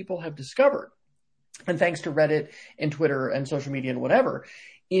what people have discovered, and thanks to Reddit and Twitter and social media and whatever,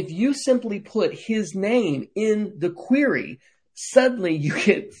 if you simply put his name in the query, suddenly you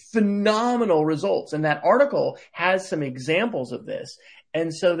get phenomenal results. And that article has some examples of this.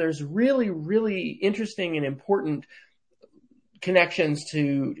 And so there's really, really interesting and important connections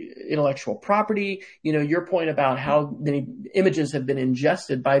to intellectual property. You know, your point about how many images have been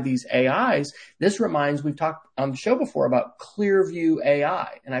ingested by these AIs. This reminds, we've talked on the show before about Clearview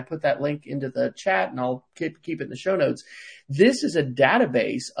AI, and I put that link into the chat and I'll keep it in the show notes. This is a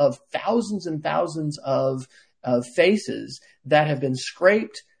database of thousands and thousands of faces that have been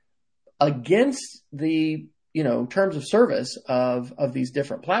scraped against the terms of service of these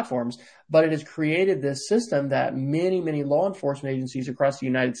different platforms, but it has created this system that many, many law enforcement agencies across the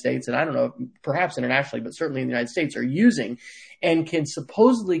United States, and I don't know, perhaps internationally, but certainly in the United States, are using and can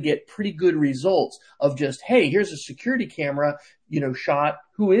supposedly get pretty good results of just, hey, here's a security camera, shot.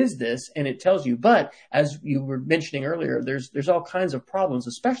 Who is this? And it tells you. But as you were mentioning earlier, there's all kinds of problems,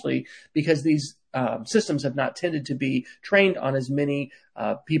 especially because these systems have not tended to be trained on as many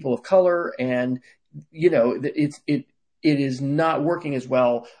people of color, and it is not working as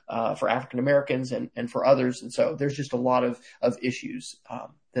well for African Americans and for others. And so there's just a lot of issues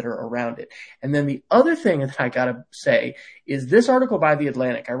that are around it. And then the other thing that I got to say is this article by The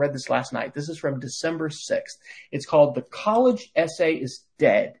Atlantic. I read this last night. This is from December 6th. It's called "The College Essay is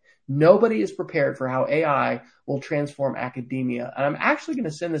Dead. Nobody is prepared for how AI will transform academia." And I'm actually going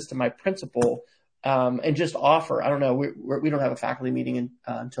to send this to my principal and just offer, I don't know, we don't have a faculty meeting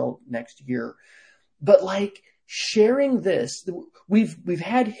until next year. But like sharing this, we've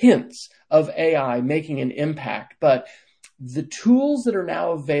had hints of AI making an impact, but the tools that are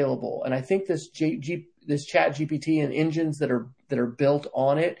now available, and I think this Chat GPT and engines that are built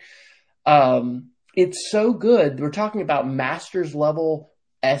on it, it's so good. We're talking about master's level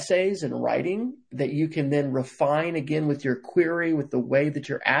essays and writing that you can then refine again with your query, with the way that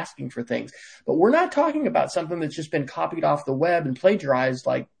you're asking for things. But we're not talking about something that's just been copied off the web and plagiarized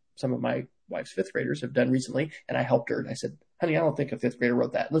like some of my wife's fifth graders have done recently. And I helped her and I said, honey, I don't think a fifth grader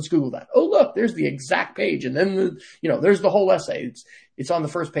wrote that. Let's Google that. Oh, look, there's the exact page. And then, there's the whole essay. It's on the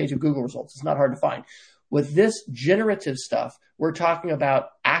first page of Google results. It's not hard to find. With this generative stuff, we're talking about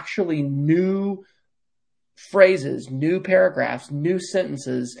actually new phrases, new paragraphs, new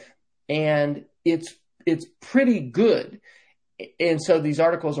sentences, and it's pretty good. And so these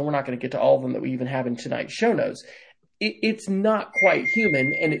articles, and we're not going to get to all of them that we even have in tonight's show notes, it's not quite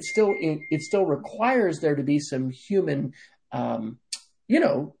human, and it still requires there to be some human,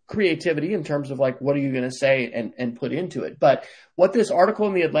 creativity in terms of like, what are you going to say and put into it. But what this article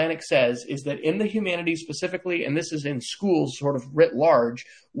in The Atlantic says is that in the humanities specifically, and this is in schools sort of writ large,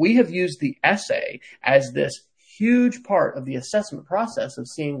 we have used the essay as this huge part of the assessment process of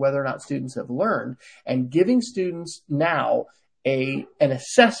seeing whether or not students have learned, and giving students now an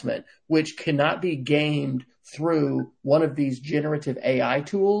assessment which cannot be gamed through one of these generative AI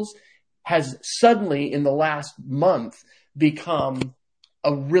tools has suddenly in the last month become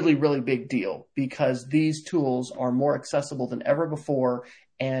a really, really big deal because these tools are more accessible than ever before,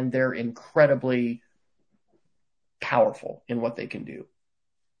 and they're incredibly powerful in what they can do.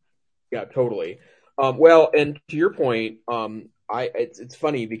 Yeah, totally. Well, and to your point, it's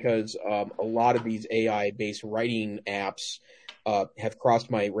funny because a lot of these AI-based writing apps have crossed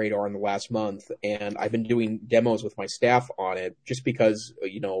my radar in the last month, and I've been doing demos with my staff on it just because,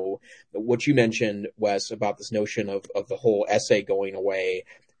 what you mentioned, Wes, about this notion of the whole essay going away.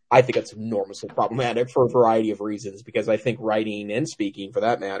 I think it's enormously problematic for a variety of reasons, because I think writing and speaking, for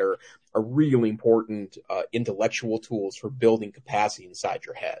that matter, are really important intellectual tools for building capacity inside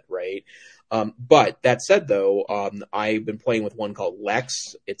your head, right? But that said, though, I've been playing with one called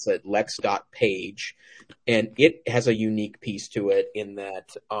Lex. It's at lex.page, and it has a unique piece to it in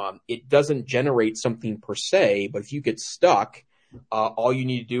that it doesn't generate something per se, but if you get stuck, all you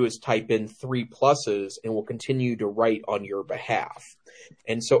need to do is type in 3 pluses and will continue to write on your behalf.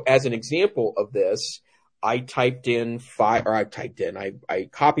 And so as an example of this, I copy and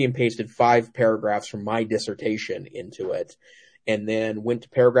pasted 5 paragraphs from my dissertation into it, and then went to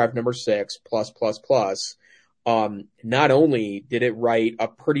paragraph number 6, plus. Not only did it write a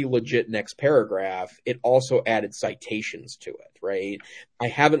pretty legit next paragraph, it also added citations to it, right? I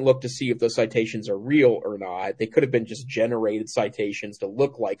haven't looked to see if those citations are real or not. They could have been just generated citations to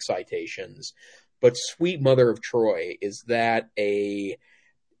look like citations. but sweet mother of Troy, is that a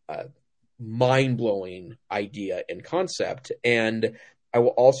mind-blowing idea and concept? And I will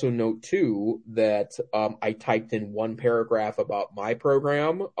also note too that I typed in one paragraph about my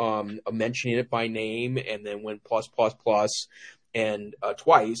program, mentioning it by name, and then went plus plus plus and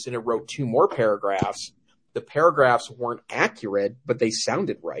twice, and it wrote two more paragraphs. The paragraphs weren't accurate, but they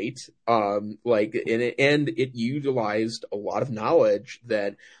sounded right. And it utilized a lot of knowledge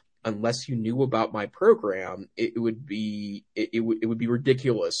that, unless you knew about my program, it would be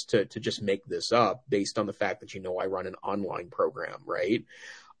ridiculous to just make this up based on the fact that I run an online program, right?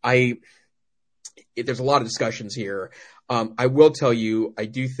 There's a lot of discussions here. I will tell you, I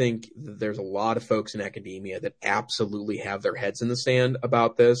do think that there's a lot of folks in academia that absolutely have their heads in the sand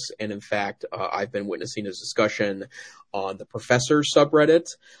about this. And in fact, I've been witnessing a discussion on the professor subreddit,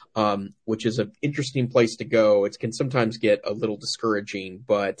 which is an interesting place to go. It can sometimes get a little discouraging,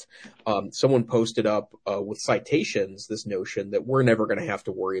 but someone posted up with citations this notion that we're never going to have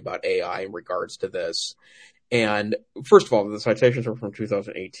to worry about AI in regards to this. And first of all, the citations are from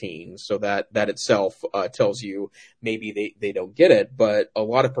 2018, so that itself tells you maybe they don't get it. But a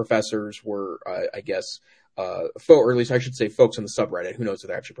lot of professors were, I guess, or at least I should say folks in the subreddit, who knows if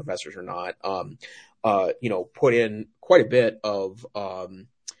they're actually professors or not, put in quite a bit of,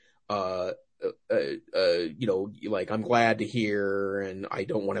 like, I'm glad to hear, and I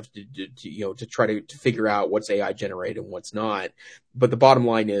don't want to try to figure out what's AI generated and what's not. But the bottom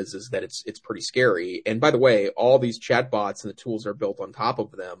line is that it's pretty scary. And by the way, all these chatbots and the tools are built on top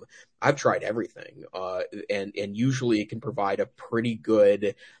of them. I've tried everything, and usually it can provide a pretty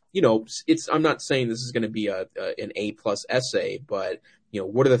good, I'm not saying this is going to be an A+ essay, but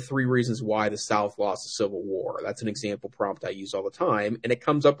what are the 3 reasons why the South lost the Civil War? That's an example prompt I use all the time, and it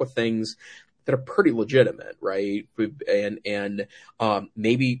comes up with things that are pretty legitimate, right? And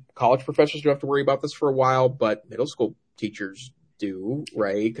maybe college professors don't have to worry about this for a while, but middle school teachers do,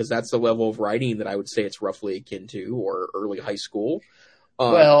 right? Because that's the level of writing that I would say it's roughly akin to, or early high school.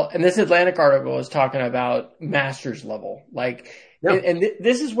 And this Atlantic article is talking about master's level, like, yeah. And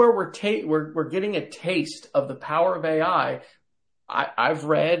this is where we're getting a taste of the power of AI. I've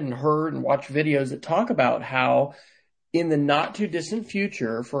read and heard and watched videos that talk about how in the not too distant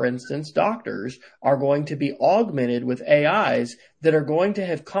future, for instance, doctors are going to be augmented with AIs that are going to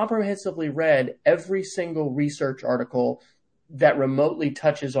have comprehensively read every single research article that remotely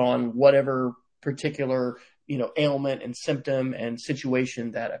touches on whatever particular, ailment and symptom and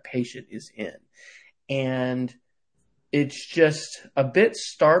situation that a patient is in. And it's just a bit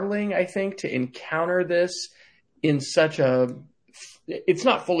startling, I think, to encounter this in such it's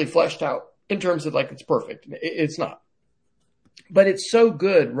not fully fleshed out in terms of like it's perfect. It's not. But it's so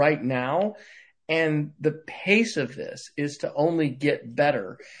good right now, and the pace of this is to only get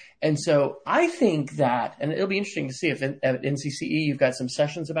better. And so I think that, and it'll be interesting to see if at NCCE you've got some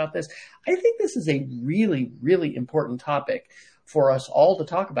sessions about this. I think this is a really, really important topic for us all to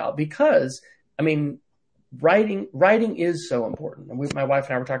talk about because, writing is so important. And my wife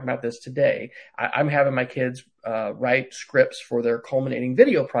and I were talking about this today. I'm having my kids write scripts for their culminating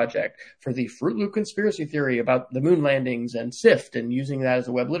video project for the Fruit Loop conspiracy theory about the moon landings and SIFT and using that as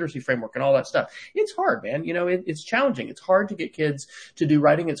a web literacy framework and all that stuff. It's hard, man. It's challenging. It's hard to get kids to do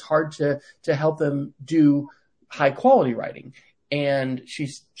writing. It's hard to help them do high quality writing. And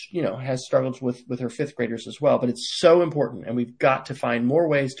she's, has struggles with her 5th graders as well. But it's so important, and we've got to find more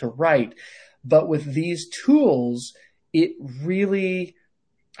ways to write. But with these tools, it really,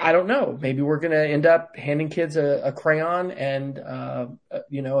 I don't know, maybe we're going to end up handing kids a crayon and, a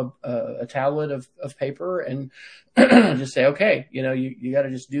tablet of paper and just say, okay, you got to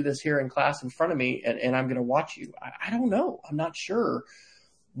just do this here in class in front of me and I'm going to watch you. I don't know. I'm not sure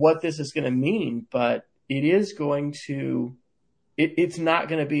what this is going to mean, but it is going to, it's not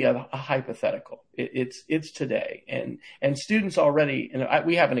going to be a hypothetical. It's today, and students already, and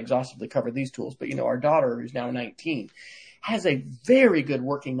we haven't exhaustively covered these tools, but our daughter, who's now 19, has a very good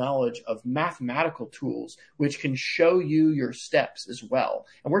working knowledge of mathematical tools, which can show you your steps as well.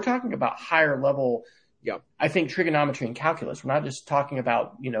 And we're talking about higher level, I think, trigonometry and calculus. We're not just talking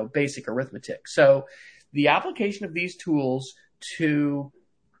about basic arithmetic. So the application of these tools to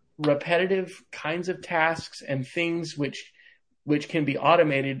repetitive kinds of tasks and things which can be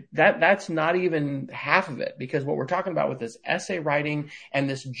automated, that's not even half of it, because what we're talking about with this essay writing and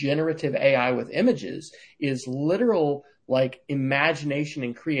this generative AI with images is literal like imagination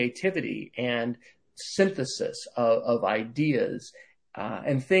and creativity and synthesis of ideas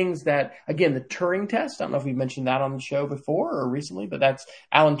and things that, again, the Turing test, I don't know if we've mentioned that on the show before or recently, but that's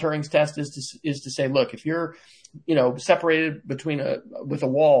Alan Turing's test is to say, look, if you're separated with a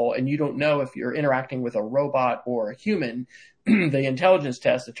wall, and you don't know if you're interacting with a robot or a human, the intelligence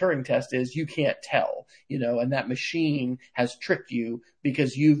test, the Turing test is you can't tell, and that machine has tricked you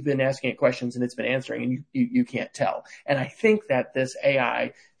because you've been asking it questions and it's been answering, and you can't tell. And I think that this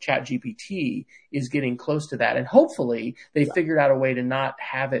AI ChatGPT is getting close to that. And hopefully they figured out a way to not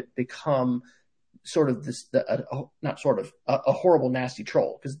have it become sort of a horrible, nasty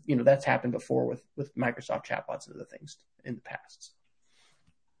troll. Because, that's happened before with Microsoft chatbots and other things in the past.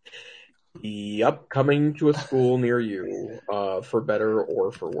 Yep, coming to a school near you, for better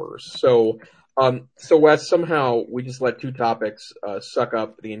or for worse. So Wes, somehow we just let two topics suck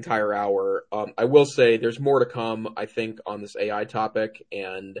up the entire hour. I will say there's more to come, I think, on this AI topic,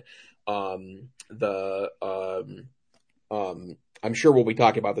 and I'm sure we'll be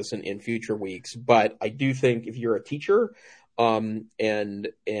talking about this in future weeks. But I do think if you're a teacher,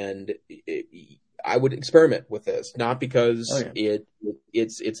 I would experiment with this, not because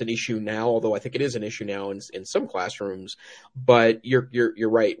it's an issue now, although I think it is an issue now in some classrooms. But you're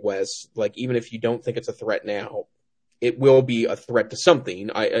right, Wes. Like, even if you don't think it's a threat now, it will be a threat to something.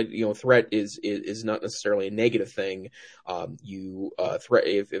 Threat is not necessarily a negative thing. Threat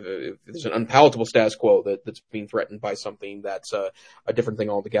if there's an unpalatable status quo that's being threatened by something, that's a different thing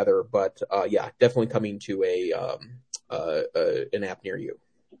altogether. But definitely coming to an app near you.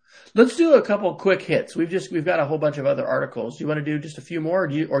 Let's do a couple quick hits. We've got a whole bunch of other articles. Do you want to do just a few more, or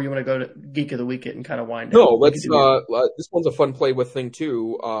you want to go to Geek of the Week and kind of wind down? No, let's. This one's a fun play with thing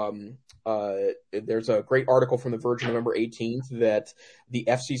too. There's a great article from The Verge, November 18th, that the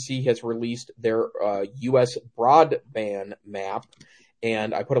FCC has released their U.S. broadband map,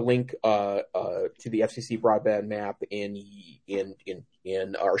 and I put a link to the FCC broadband map in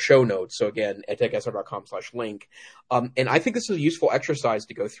our show notes. So again, edtechsr.com/link. And I think this is a useful exercise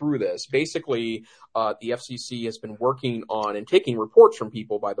to go through this. Basically, the FCC has been working on and taking reports from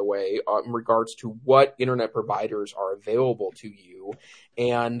people, by the way, in regards to what internet providers are available to you,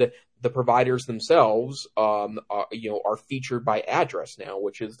 and the providers themselves are featured by address now,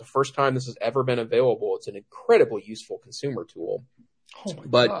 which is the first time this has ever been available. It's an incredibly useful consumer tool.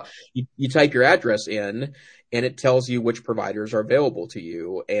 But you type your address in, and it tells you which providers are available to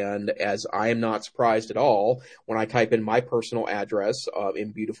you. And as I am not surprised at all, when I type in my personal address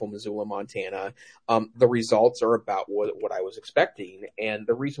in beautiful Missoula, Montana, the results are about what I was expecting. And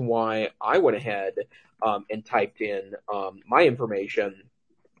the reason why I went ahead and typed in my information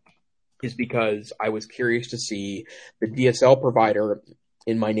is because I was curious to see the DSL provider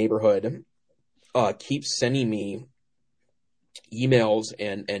in my neighborhood keeps sending me emails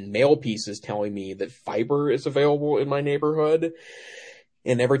and mail pieces telling me that fiber is available in my neighborhood.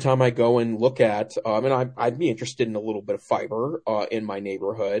 And every time I go and look at, and I'd be interested in a little bit of fiber in my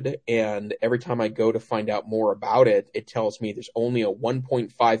neighborhood. And every time I go to find out more about it, it tells me there's only a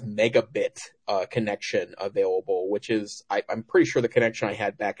 1.5 megabit connection available, which is, I'm pretty sure the connection I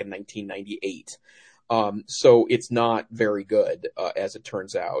had back in 1998. So it's not very good, as it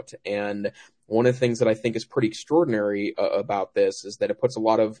turns out. And one of the things that I think is pretty extraordinary about this is that it puts a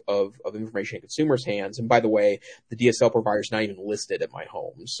lot of information in consumers' hands. And by the way, the DSL provider is not even listed at my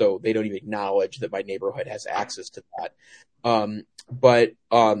home, so they don't even acknowledge that my neighborhood has access to that. But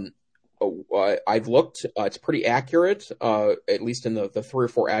I've looked, it's pretty accurate, at least in the 3 or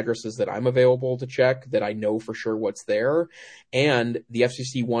 4 addresses that I'm available to check, that I know for sure what's there. And the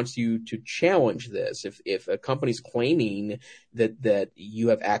FCC wants you to challenge this. If a company's claiming that you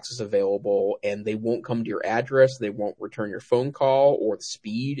have access available and they won't come to your address, they won't return your phone call, or the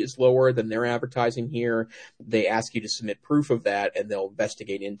speed is lower than they're advertising here, they ask you to submit proof of that, and they'll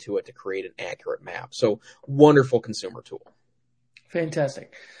investigate into it to create an accurate map. So wonderful consumer tool.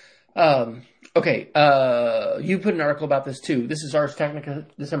 Fantastic. Okay. You put an article about this too. This is Ars Technica,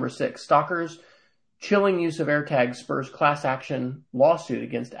 December 6th. Stalkers chilling use of AirTags spurs class action lawsuit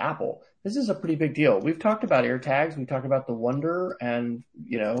against Apple. This is a pretty big deal. We've talked about AirTags. We talked about the wonder and,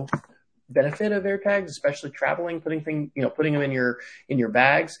 benefit of AirTags, especially traveling, putting them in your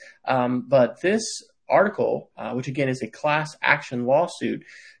bags. But this article, which again is a class action lawsuit,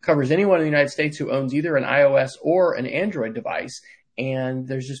 covers anyone in the United States who owns either an iOS or an Android device. And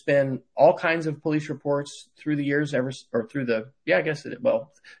there's just been all kinds of police reports through the years, ever since AirTags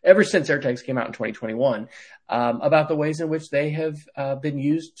came out in 2021, about the ways in which they have been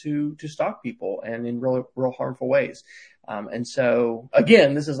used to stalk people, and in real harmful ways. And so,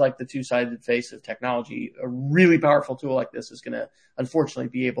 again, this is like the two-sided face of technology. A really powerful tool like this is going to, unfortunately,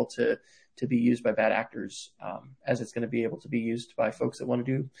 be able to be used by bad actors, as it's going to be able to be used by folks that want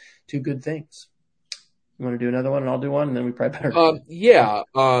to do good things. You want to do another one, and I'll do one, and then we probably better. Yeah.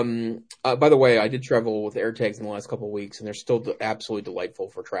 By the way, I did travel with AirTags in the last couple of weeks, and they're still absolutely delightful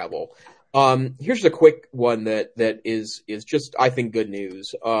for travel. Here's a quick one that is just, I think, good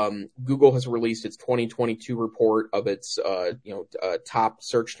news. Google has released its 2022 report of its top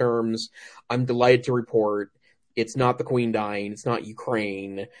search terms. I'm delighted to report it's not the Queen dying. It's not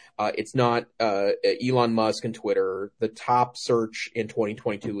Ukraine. It's not Elon Musk and Twitter. The top search in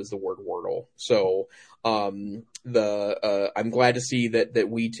 2022 is the word Wordle. So I'm glad to see that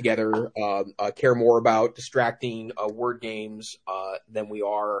we together care more about distracting word games than we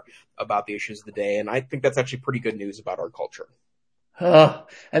are about the issues of the day. And I think that's actually pretty good news about our culture.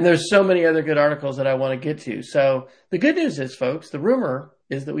 And there's so many other good articles that I want to get to. So the good news is, folks, the rumor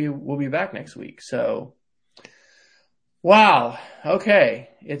is that we will be back next week. So, wow. Okay.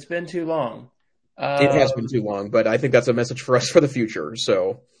 It's been too long. It has been too long, but I think that's a message for us for the future.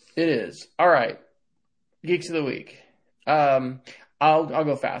 So it is. All right. Geeks of the Week. I'll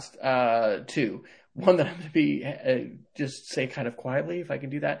go fast. Two. One that I'm going to be just say kind of quietly, if I can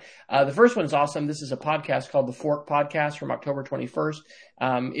do that. The first one is awesome. This is a podcast called The Fork Podcast from October 21st.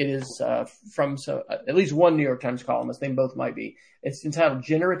 It is from at least one New York Times columnist. They both might be. It's entitled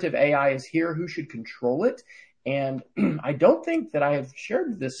 "Generative AI is Here. Who Should Control It?" And I don't think that I have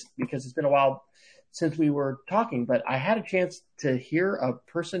shared this because it's been a while since we were talking, but I had a chance to hear a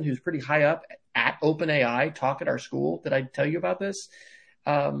person who's pretty high up at OpenAI talk at our school. Did I tell you about this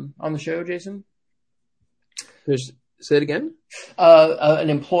on the show, Jason? Say it again. An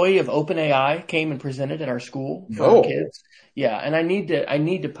employee of OpenAI came and presented at our school for our kids. Yeah, and I need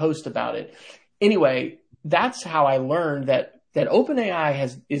to post about it. Anyway, that's how I learned that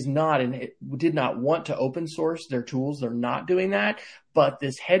OpenAI is not and it did not want to open source their tools. They're not doing that, but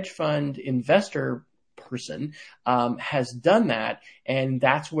this hedge fund investor person has done that, and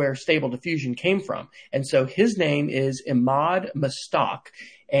that's where Stable Diffusion came from. And so his name is Imad Mustaq,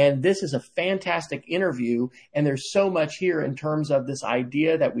 and this is a fantastic interview. And there's so much here in terms of this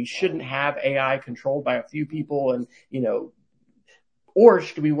idea that we shouldn't have AI controlled by a few people, and or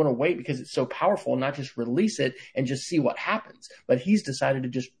should we want to wait because it's so powerful and not just release it and just see what happens? But he's decided to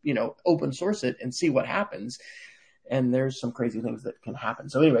just open source it and see what happens. And there's some crazy things that can happen.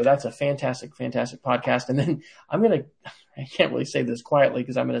 So anyway, that's a fantastic, fantastic podcast. And then I can't really say this quietly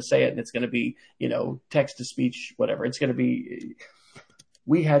because I'm going to say it and it's going to be, text to speech, whatever. It's going to be,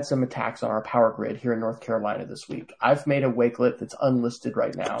 we had some attacks on our power grid here in North Carolina this week. I've made a wakelet that's unlisted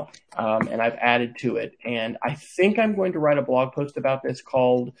right now. And I've added to it. And I think I'm going to write a blog post about this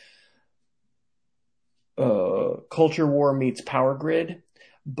called Culture War Meets Power Grid.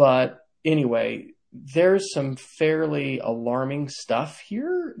 But anyway, there's some fairly alarming stuff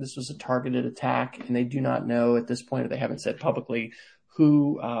here. This was a targeted attack, and they do not know at this point, or they haven't said publicly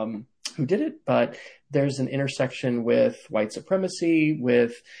who did it, but there's an intersection with white supremacy,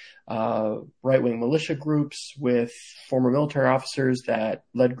 with right-wing militia groups, with former military officers that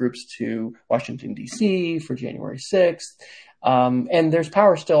led groups to Washington, D.C. for January 6th. And there's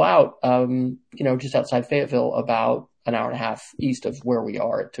power still out, just outside Fayetteville, about an hour and a half east of where we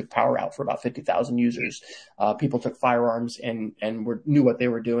are. It took power out for about 50,000 users. People took firearms and knew what they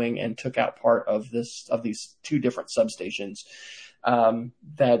were doing and took out part of these two different substations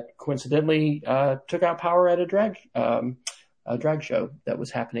that coincidentally took out power at a drag show that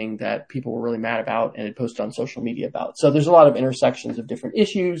was happening that people were really mad about and had posted on social media about. So there's a lot of intersections of different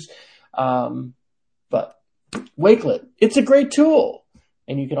issues. But Wakelet, it's a great tool.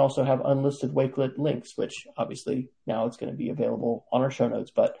 And you can also have unlisted Wakelet links, which obviously now it's going to be available on our show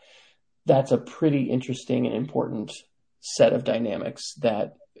notes. But that's a pretty interesting and important set of dynamics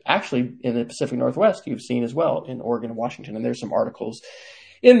that actually in the Pacific Northwest you've seen as well in Oregon and Washington. And there's some articles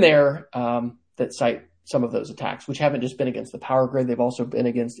in there that cite some of those attacks, which haven't just been against the power grid. They've also been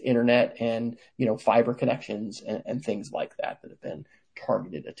against internet and, fiber connections and things like that have been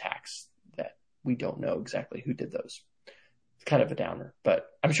targeted attacks that we don't know exactly who did those. It's kind of a downer, but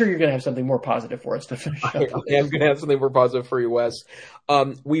I'm sure you're going to have something more positive for us to finish up. I am going to have something more positive for you, Wes.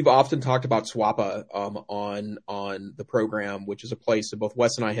 We've often talked about Swappa on the program, which is a place that both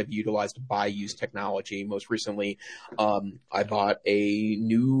Wes and I have utilized to buy used technology. Most recently, I bought a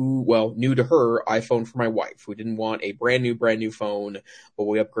new to her iPhone for my wife. We didn't want a brand new phone, but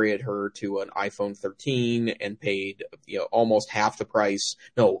we upgraded her to an iPhone 13 and paid almost half the price,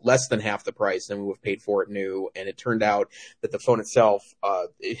 no, less than half the price than we would have paid for it new. And it turned out that the phone itself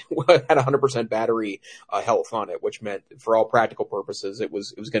had 100% battery health on it, which meant for all practical purposes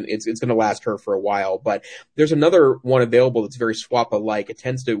it's gonna last her for a while. But there's another one available that's very Swappa-like. It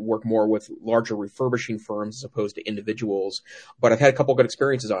tends to work more with larger refurbishing firms as opposed to individuals. But I've had a couple good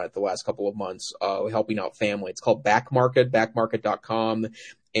experiences on it the last couple of months, helping out family. It's called Backmarket, backmarket.com.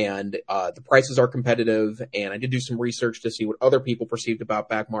 And the prices are competitive, and I did do some research to see what other people perceived about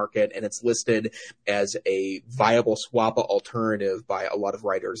Backmarket, and it's listed as a viable Swappa alternative by a lot of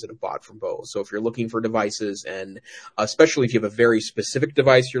writers that have bought from both. So if you're looking for devices, and especially if you have a very specific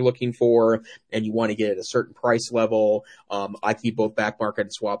device you're looking for and you want to get at a certain price level, I keep both Backmarket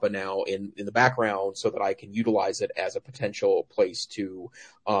and Swappa now in the background so that I can utilize it as a potential place to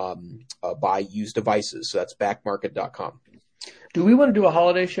buy used devices. So that's backmarket.com. Do we want to do a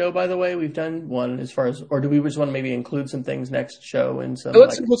holiday show, by the way? We've done one as far as, or do we just want to maybe include some things next show and some?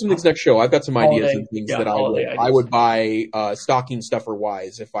 Let's include some things next show. I've got some ideas and things that I would buy stocking stuffer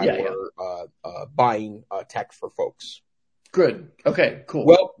wise if I were buying tech for folks. Good. Okay, cool.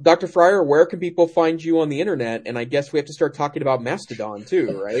 Well, Dr. Fryer, where can people find you on the internet? And I guess we have to start talking about Mastodon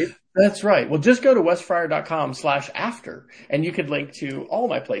too, right? That's right. Well, just go to wesfryer.com/after and you could link to all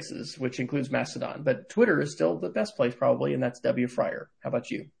my places, which includes Mastodon. But Twitter is still the best place probably, and that's W Fryer. How about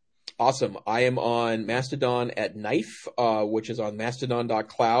you? Awesome. I am on Mastodon at Knife, which is on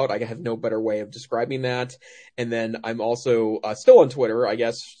mastodon.cloud. I have no better way of describing that. And then I'm also still on Twitter, I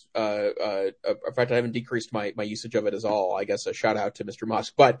guess. In fact, I haven't decreased my usage of it at all. I guess a shout out to Mr.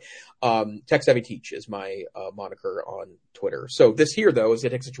 Musk. But Tech Savvy Teach is my moniker on Twitter. So this here, though, is a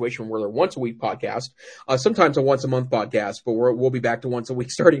tech situation where they're once a week podcast, sometimes a once a month podcast, but we'll be back to once a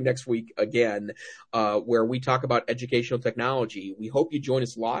week starting next week again, where we talk about educational technology. We hope you join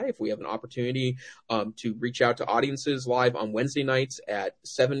us live. We have an opportunity to reach out to audiences live on Wednesday nights at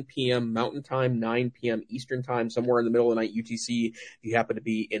 7 p.m. Mountain Time, 9 p.m. Eastern Time, somewhere in the middle of the night UTC, if you happen to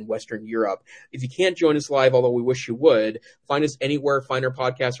be in Western Europe. If you can't join us live, although we wish you would, find us anywhere fine our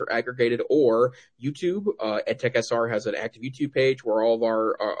podcasts are aggregated, or YouTube. EdTechSR has an active YouTube page where all of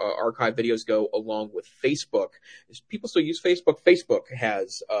our archive videos go, along with Facebook. If people still use Facebook, Facebook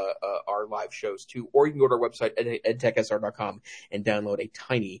has our live shows too, or you can go to our website, edtechsr.com, and download a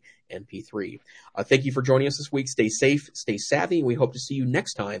tiny MP3. Thank you for joining us this week. Stay safe, stay savvy, and we hope to see you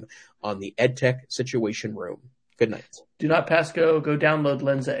next time on the EdTech Situation Room. Good night. Do not pass go. Go download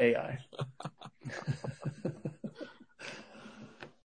Lensa AI.